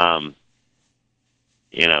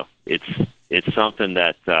 It's something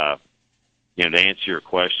that, to answer your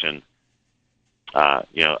question,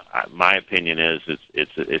 my opinion is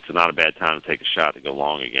it's not a bad time to take a shot to go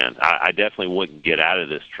long again. I definitely wouldn't get out of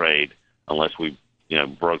this trade unless we,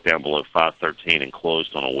 broke down below 513 and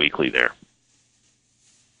closed on a weekly there.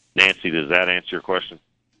 Nancy, does that answer your question?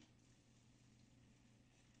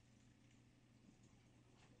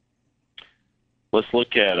 Let's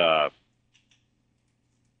look at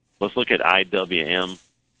IWM.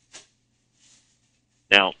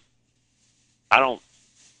 Now, I don't,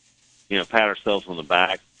 pat ourselves on the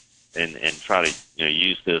back and try to,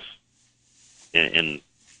 use this in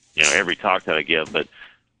every talk that I give, but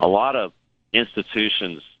a lot of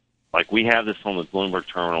institutions, like we have this on the Bloomberg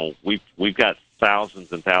terminal, we've got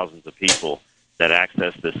thousands and thousands of people that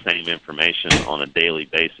access this same information on a daily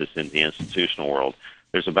basis in the institutional world.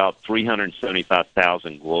 There's about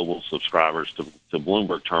 375,000 global subscribers to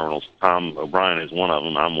Bloomberg terminals. Tom O'Brien is one of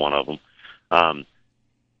them. I'm one of them.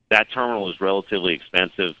 That terminal is relatively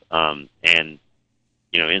expensive, and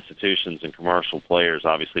institutions and commercial players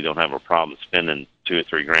obviously don't have a problem spending $2 or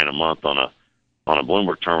 $3 grand a month on a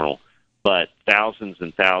Bloomberg terminal, but thousands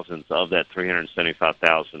and thousands of that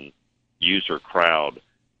 375,000 user crowd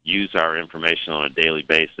use our information on a daily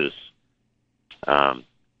basis,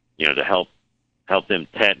 to help them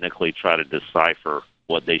technically try to decipher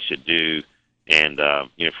what they should do. And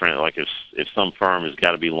like if some firm has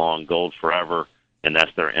got to be long gold forever, and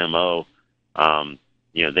that's their MO,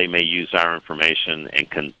 they may use our information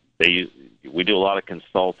and we do a lot of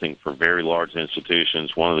consulting for very large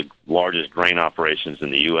institutions. One of the largest grain operations in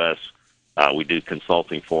the U.S. We do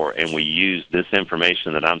consulting for, and we use this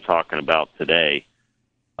information that I'm talking about today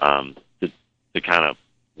to kind of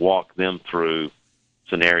walk them through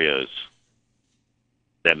scenarios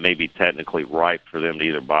that may be technically ripe for them to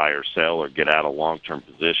either buy or sell or get out of long-term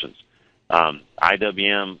positions.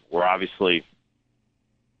 IWM, we're obviously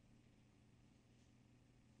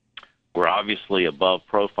above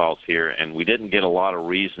profiles here, and we didn't get a lot of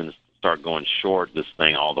reasons to start going short this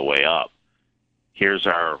thing all the way up. Here's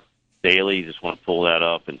our daily. Just want to pull that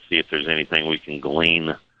up and see if there's anything we can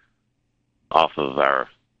glean off of our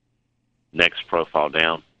next profile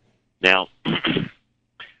down. Now,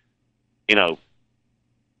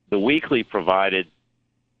 the weekly provided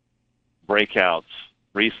breakouts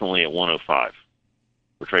recently at 105.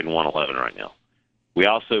 We're trading 111 right now. We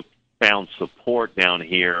also found support down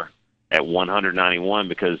here at 191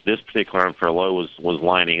 because this particular unfair low was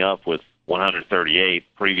lining up with 138,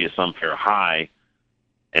 previous unfair high.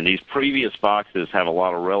 And these previous boxes have a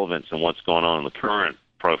lot of relevance in what's going on in the current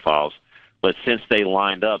profiles. But since they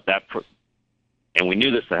lined up, and we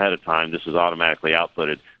knew this ahead of time, this was automatically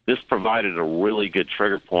outputted, this provided a really good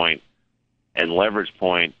trigger point and leverage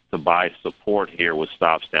point to buy support here with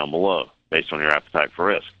stops down below based on your appetite for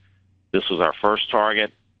risk. This was our first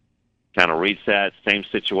target, kind of reached that. Same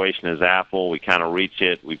situation as Apple. We kind of reach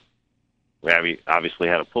it. We obviously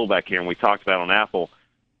had a pullback here, and we talked about on Apple,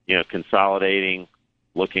 consolidating,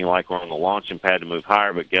 looking like we're on the launching pad to move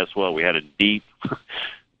higher, but guess what? We had a deep,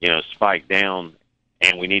 spike down,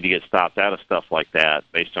 and we need to get stopped out of stuff like that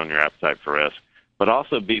based on your appetite for risk. But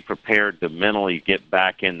also be prepared to mentally get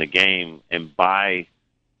back in the game and buy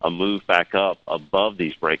a move back up above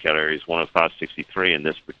these breakout areas, 105.63 in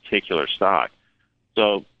this particular stock.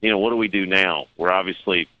 So, what do we do now? We're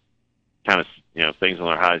obviously kind of, things on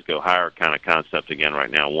their highs go higher kind of concept again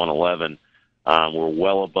right now, 111. We're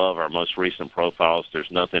well above our most recent profiles.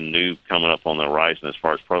 There's nothing new coming up on the horizon as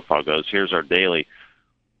far as profile goes. Here's our daily.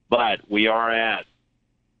 But we are at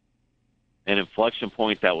an inflection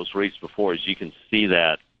point that was reached before. As you can see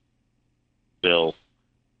that, Bill,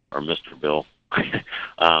 or Mr. Bill, I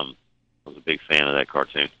was a big fan of that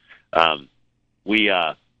cartoon.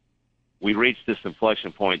 We reached this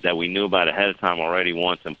inflection point that we knew about ahead of time already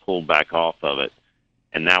once and pulled back off of it,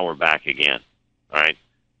 and now we're back again. All right?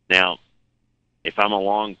 Now, if I'm a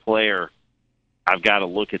long player, I've got to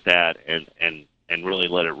look at that and really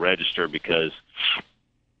let it register, because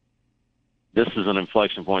this is an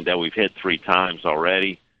inflection point that we've hit 3 times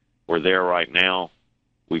already. We're there right now.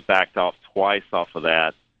 We've backed off twice off of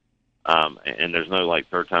that, and there's no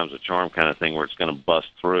third time's a charm kind of thing where it's going to bust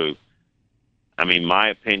through. I mean, my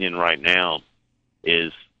opinion right now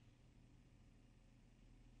is,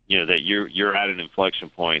 that you're at an inflection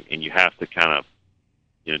point and you have to kind of,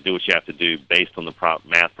 do what you have to do based on the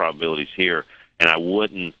math probabilities here. And I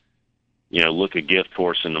wouldn't, look a gift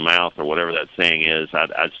horse in the mouth or whatever that saying is.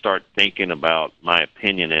 I'd start thinking about, my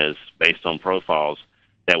opinion is, based on profiles,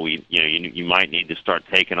 that you might need to start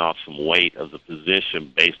taking off some weight of the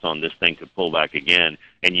position based on this thing could pull back again,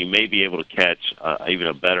 and you may be able to catch even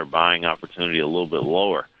a better buying opportunity a little bit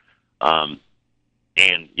lower. And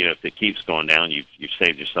if it keeps going down, you've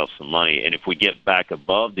saved yourself some money. And if we get back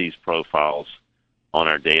above these profiles on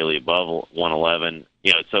our daily, above 111,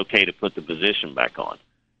 it's okay to put the position back on.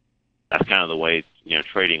 That's kind of the way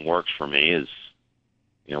trading works for me. Is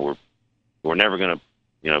we're never going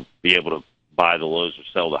to be able to buy the lows or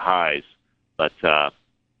sell the highs, but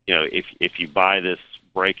if you buy this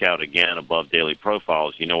breakout again above daily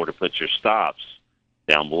profiles, you know where to put your stops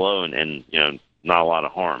down below, and not a lot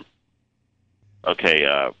of harm. Okay,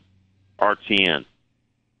 RTN.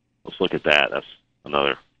 Let's look at that. That's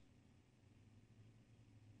another.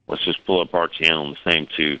 Let's just pull up RTN on the same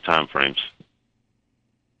 2 time frames.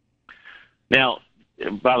 Now,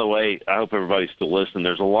 by the way, I hope everybody's still listening.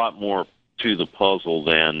 There's a lot more to the puzzle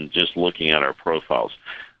than just looking at our profiles.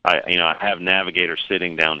 I have Navigator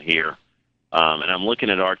sitting down here, and I'm looking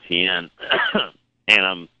at RTN, and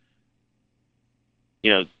I'm,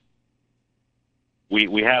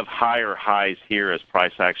 we have higher highs here as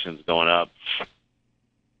price action's going up.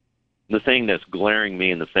 the thing that's glaring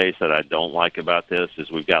me in the face that I don't like about this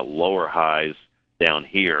is we've got lower highs down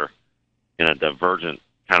here in a divergent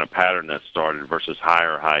kind of pattern that started versus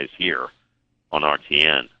higher highs here on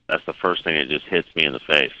RTN. That's the first thing that just hits me in the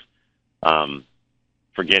face.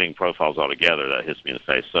 Forgetting profiles altogether, that hits me in the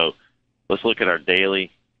face. So let's look at our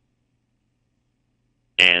daily,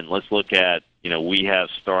 and let's look at, we have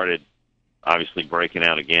started obviously breaking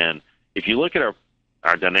out again. If you look at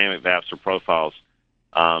our dynamic VAPs or profiles,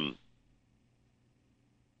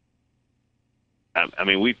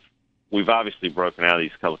 we've obviously broken out of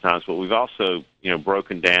these a couple of times, but we've also,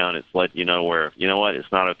 broken down. It's let you know where, what,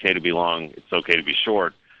 it's not okay to be long, it's okay to be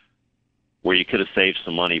short, where you could have saved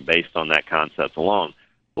some money based on that concept alone.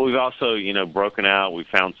 But we've also, broken out, we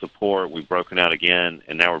found support, we've broken out again,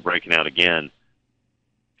 and now we're breaking out again.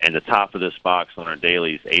 And the top of this box on our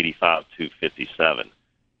daily is 85,257.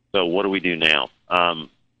 So what do we do now?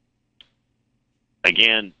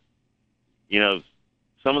 Again,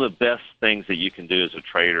 some of the best things that you can do as a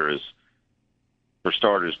trader is, for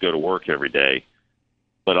starters, go to work every day.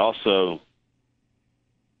 But also,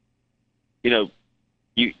 you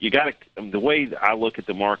got to, the way I look at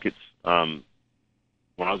the markets,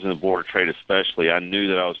 when I was in the board of trade especially, I knew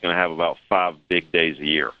that I was going to have about 5 big days a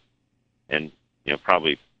year, and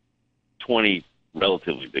probably 20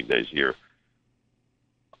 relatively big days a year.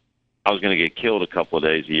 I was going to get killed a couple of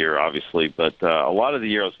days a year, obviously, but a lot of the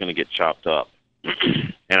year I was going to get chopped up,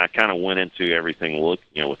 and I kind of went into everything with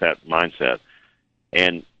that mindset.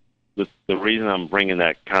 And the reason I'm bringing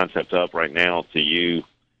that concept up right now to you,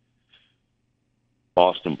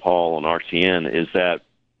 Boston Paul and RTN, is that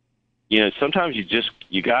sometimes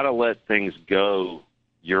you got to let things go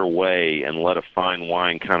your way and let a fine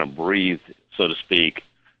wine kind of breathe, so to speak,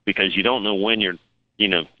 because you don't know when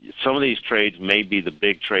some of these trades may be the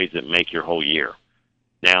big trades that make your whole year.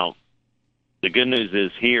 Now, the good news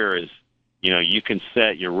is you can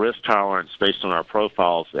set your risk tolerance based on our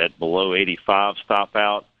profiles at below 85 stop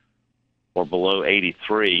out or below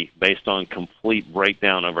 83 based on complete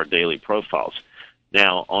breakdown of our daily profiles.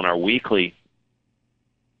 Now, on our weekly,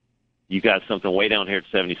 you got something way down here at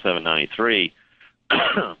 77.93,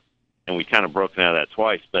 and we kind of broken out of that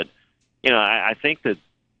twice. But, I think that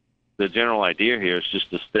the general idea here is just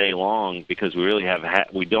to stay long because we really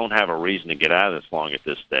we don't have a reason to get out of this long at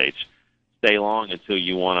this stage. Stay long until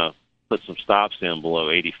you want to put some stops in below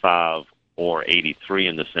 85 or 83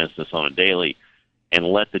 in this instance on a daily, and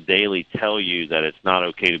let the daily tell you that it's not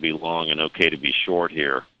okay to be long and okay to be short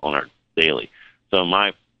here on our daily. So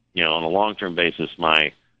on a long-term basis,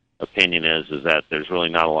 my opinion is that there's really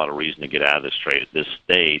not a lot of reason to get out of this trade at this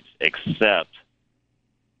stage, except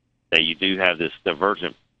that you do have this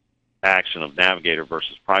divergent action of navigator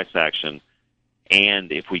versus price action.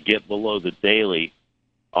 And if we get below the daily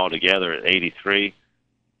altogether at 83,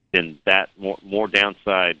 then that more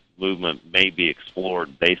downside movement may be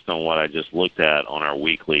explored based on what I just looked at on our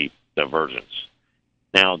weekly divergence.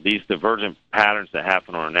 Now, these divergent patterns that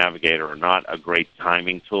happen on our navigator are not a great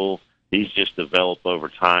timing tool. These just develop over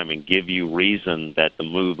time and give you reason that the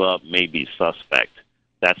move up may be suspect.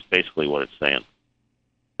 That's basically what it's saying.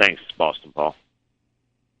 Thanks, Boston Paul.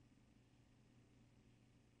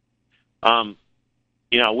 I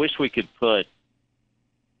wish we could put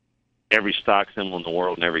every stock symbol in the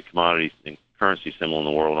world and every commodity and currency symbol in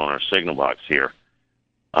the world on our signal box here.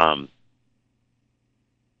 A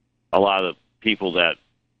lot of the people that,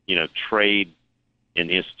 trade in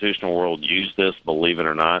the institutional world use this, believe it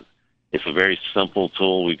or not. It's a very simple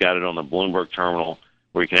tool. We've got it on the Bloomberg terminal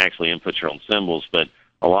where you can actually input your own symbols, but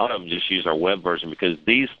a lot of them just use our web version because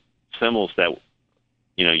these symbols that,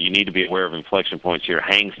 you need to be aware of inflection points here.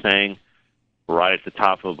 Hang Seng, right at the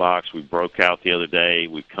top of the box. We broke out the other day.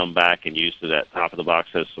 We've come back and used it at top of the box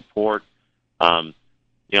as support. A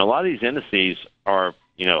lot of these indices are,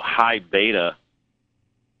 high beta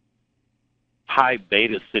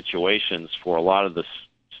situations for a lot of the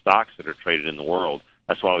stocks that are traded in the world.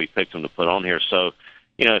 That's why we picked them to put on here. So,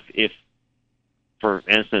 if for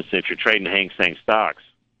instance, if you're trading Hang Seng stocks,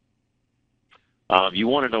 you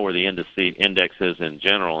want to know where the index is in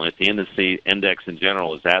general. And if the index in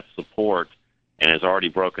general is at support and has already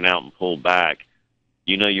broken out and pulled back,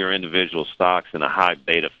 your individual stocks in a high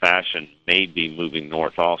beta fashion may be moving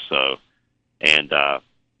north also. And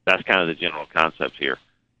that's kind of the general concept here.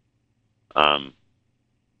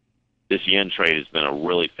 This yen trade has been a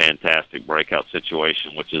really fantastic breakout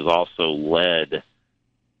situation, which has also led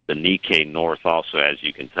the Nikkei north also, as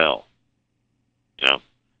you can tell.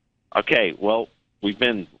 Okay, well, we've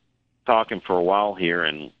been talking for a while here,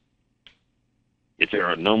 and if there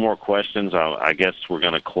are no more questions, I guess we're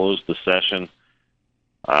going to close the session.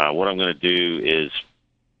 What I'm going to do is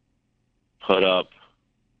put up,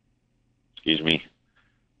 excuse me,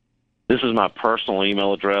 this is my personal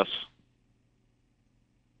email address.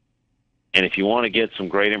 And if you want to get some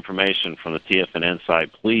great information from the TFNN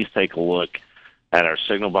site, please take a look at our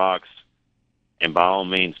signal box. And by all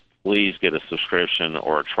means, please get a subscription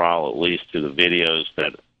or a trial at least to the videos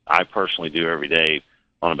that I personally do every day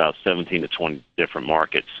on about 17 to 20 different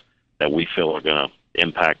markets that we feel are going to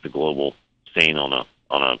impact the global scene on a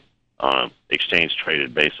exchange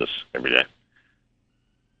traded basis every day.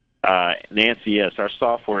 Nancy, yes, our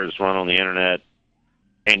software is run on the internet,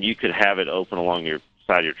 and you could have it open along your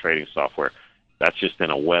side of your trading software. That's just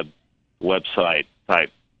in a website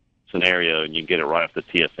type scenario, and you can get it right off the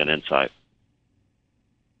TFNN site.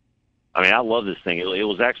 I mean, I love this thing. It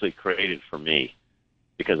was actually created for me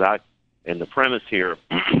because and the premise here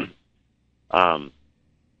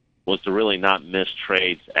was to really not miss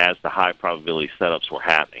trades as the high probability setups were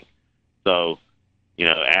happening. So,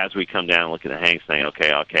 as we come down and look at the hang saying,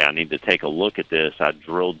 okay, I need to take a look at this. I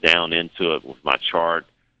drilled down into it with my chart,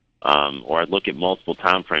 or I'd look at multiple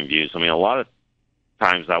time frame views. I mean, a lot of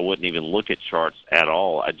times I wouldn't even look at charts at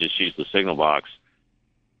all. I'd just use the signal box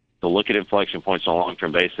to look at inflection points on a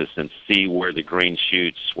long-term basis and see where the green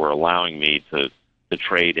shoots were allowing me to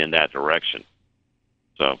trade in that direction.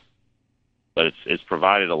 So, but it's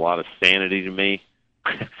provided a lot of sanity to me,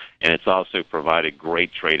 and it's also provided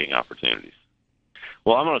great trading opportunities.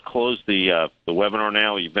 Well, I'm going to close the webinar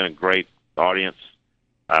now. You've been a great audience.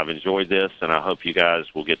 I've enjoyed this, and I hope you guys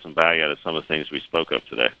will get some value out of some of the things we spoke of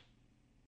today.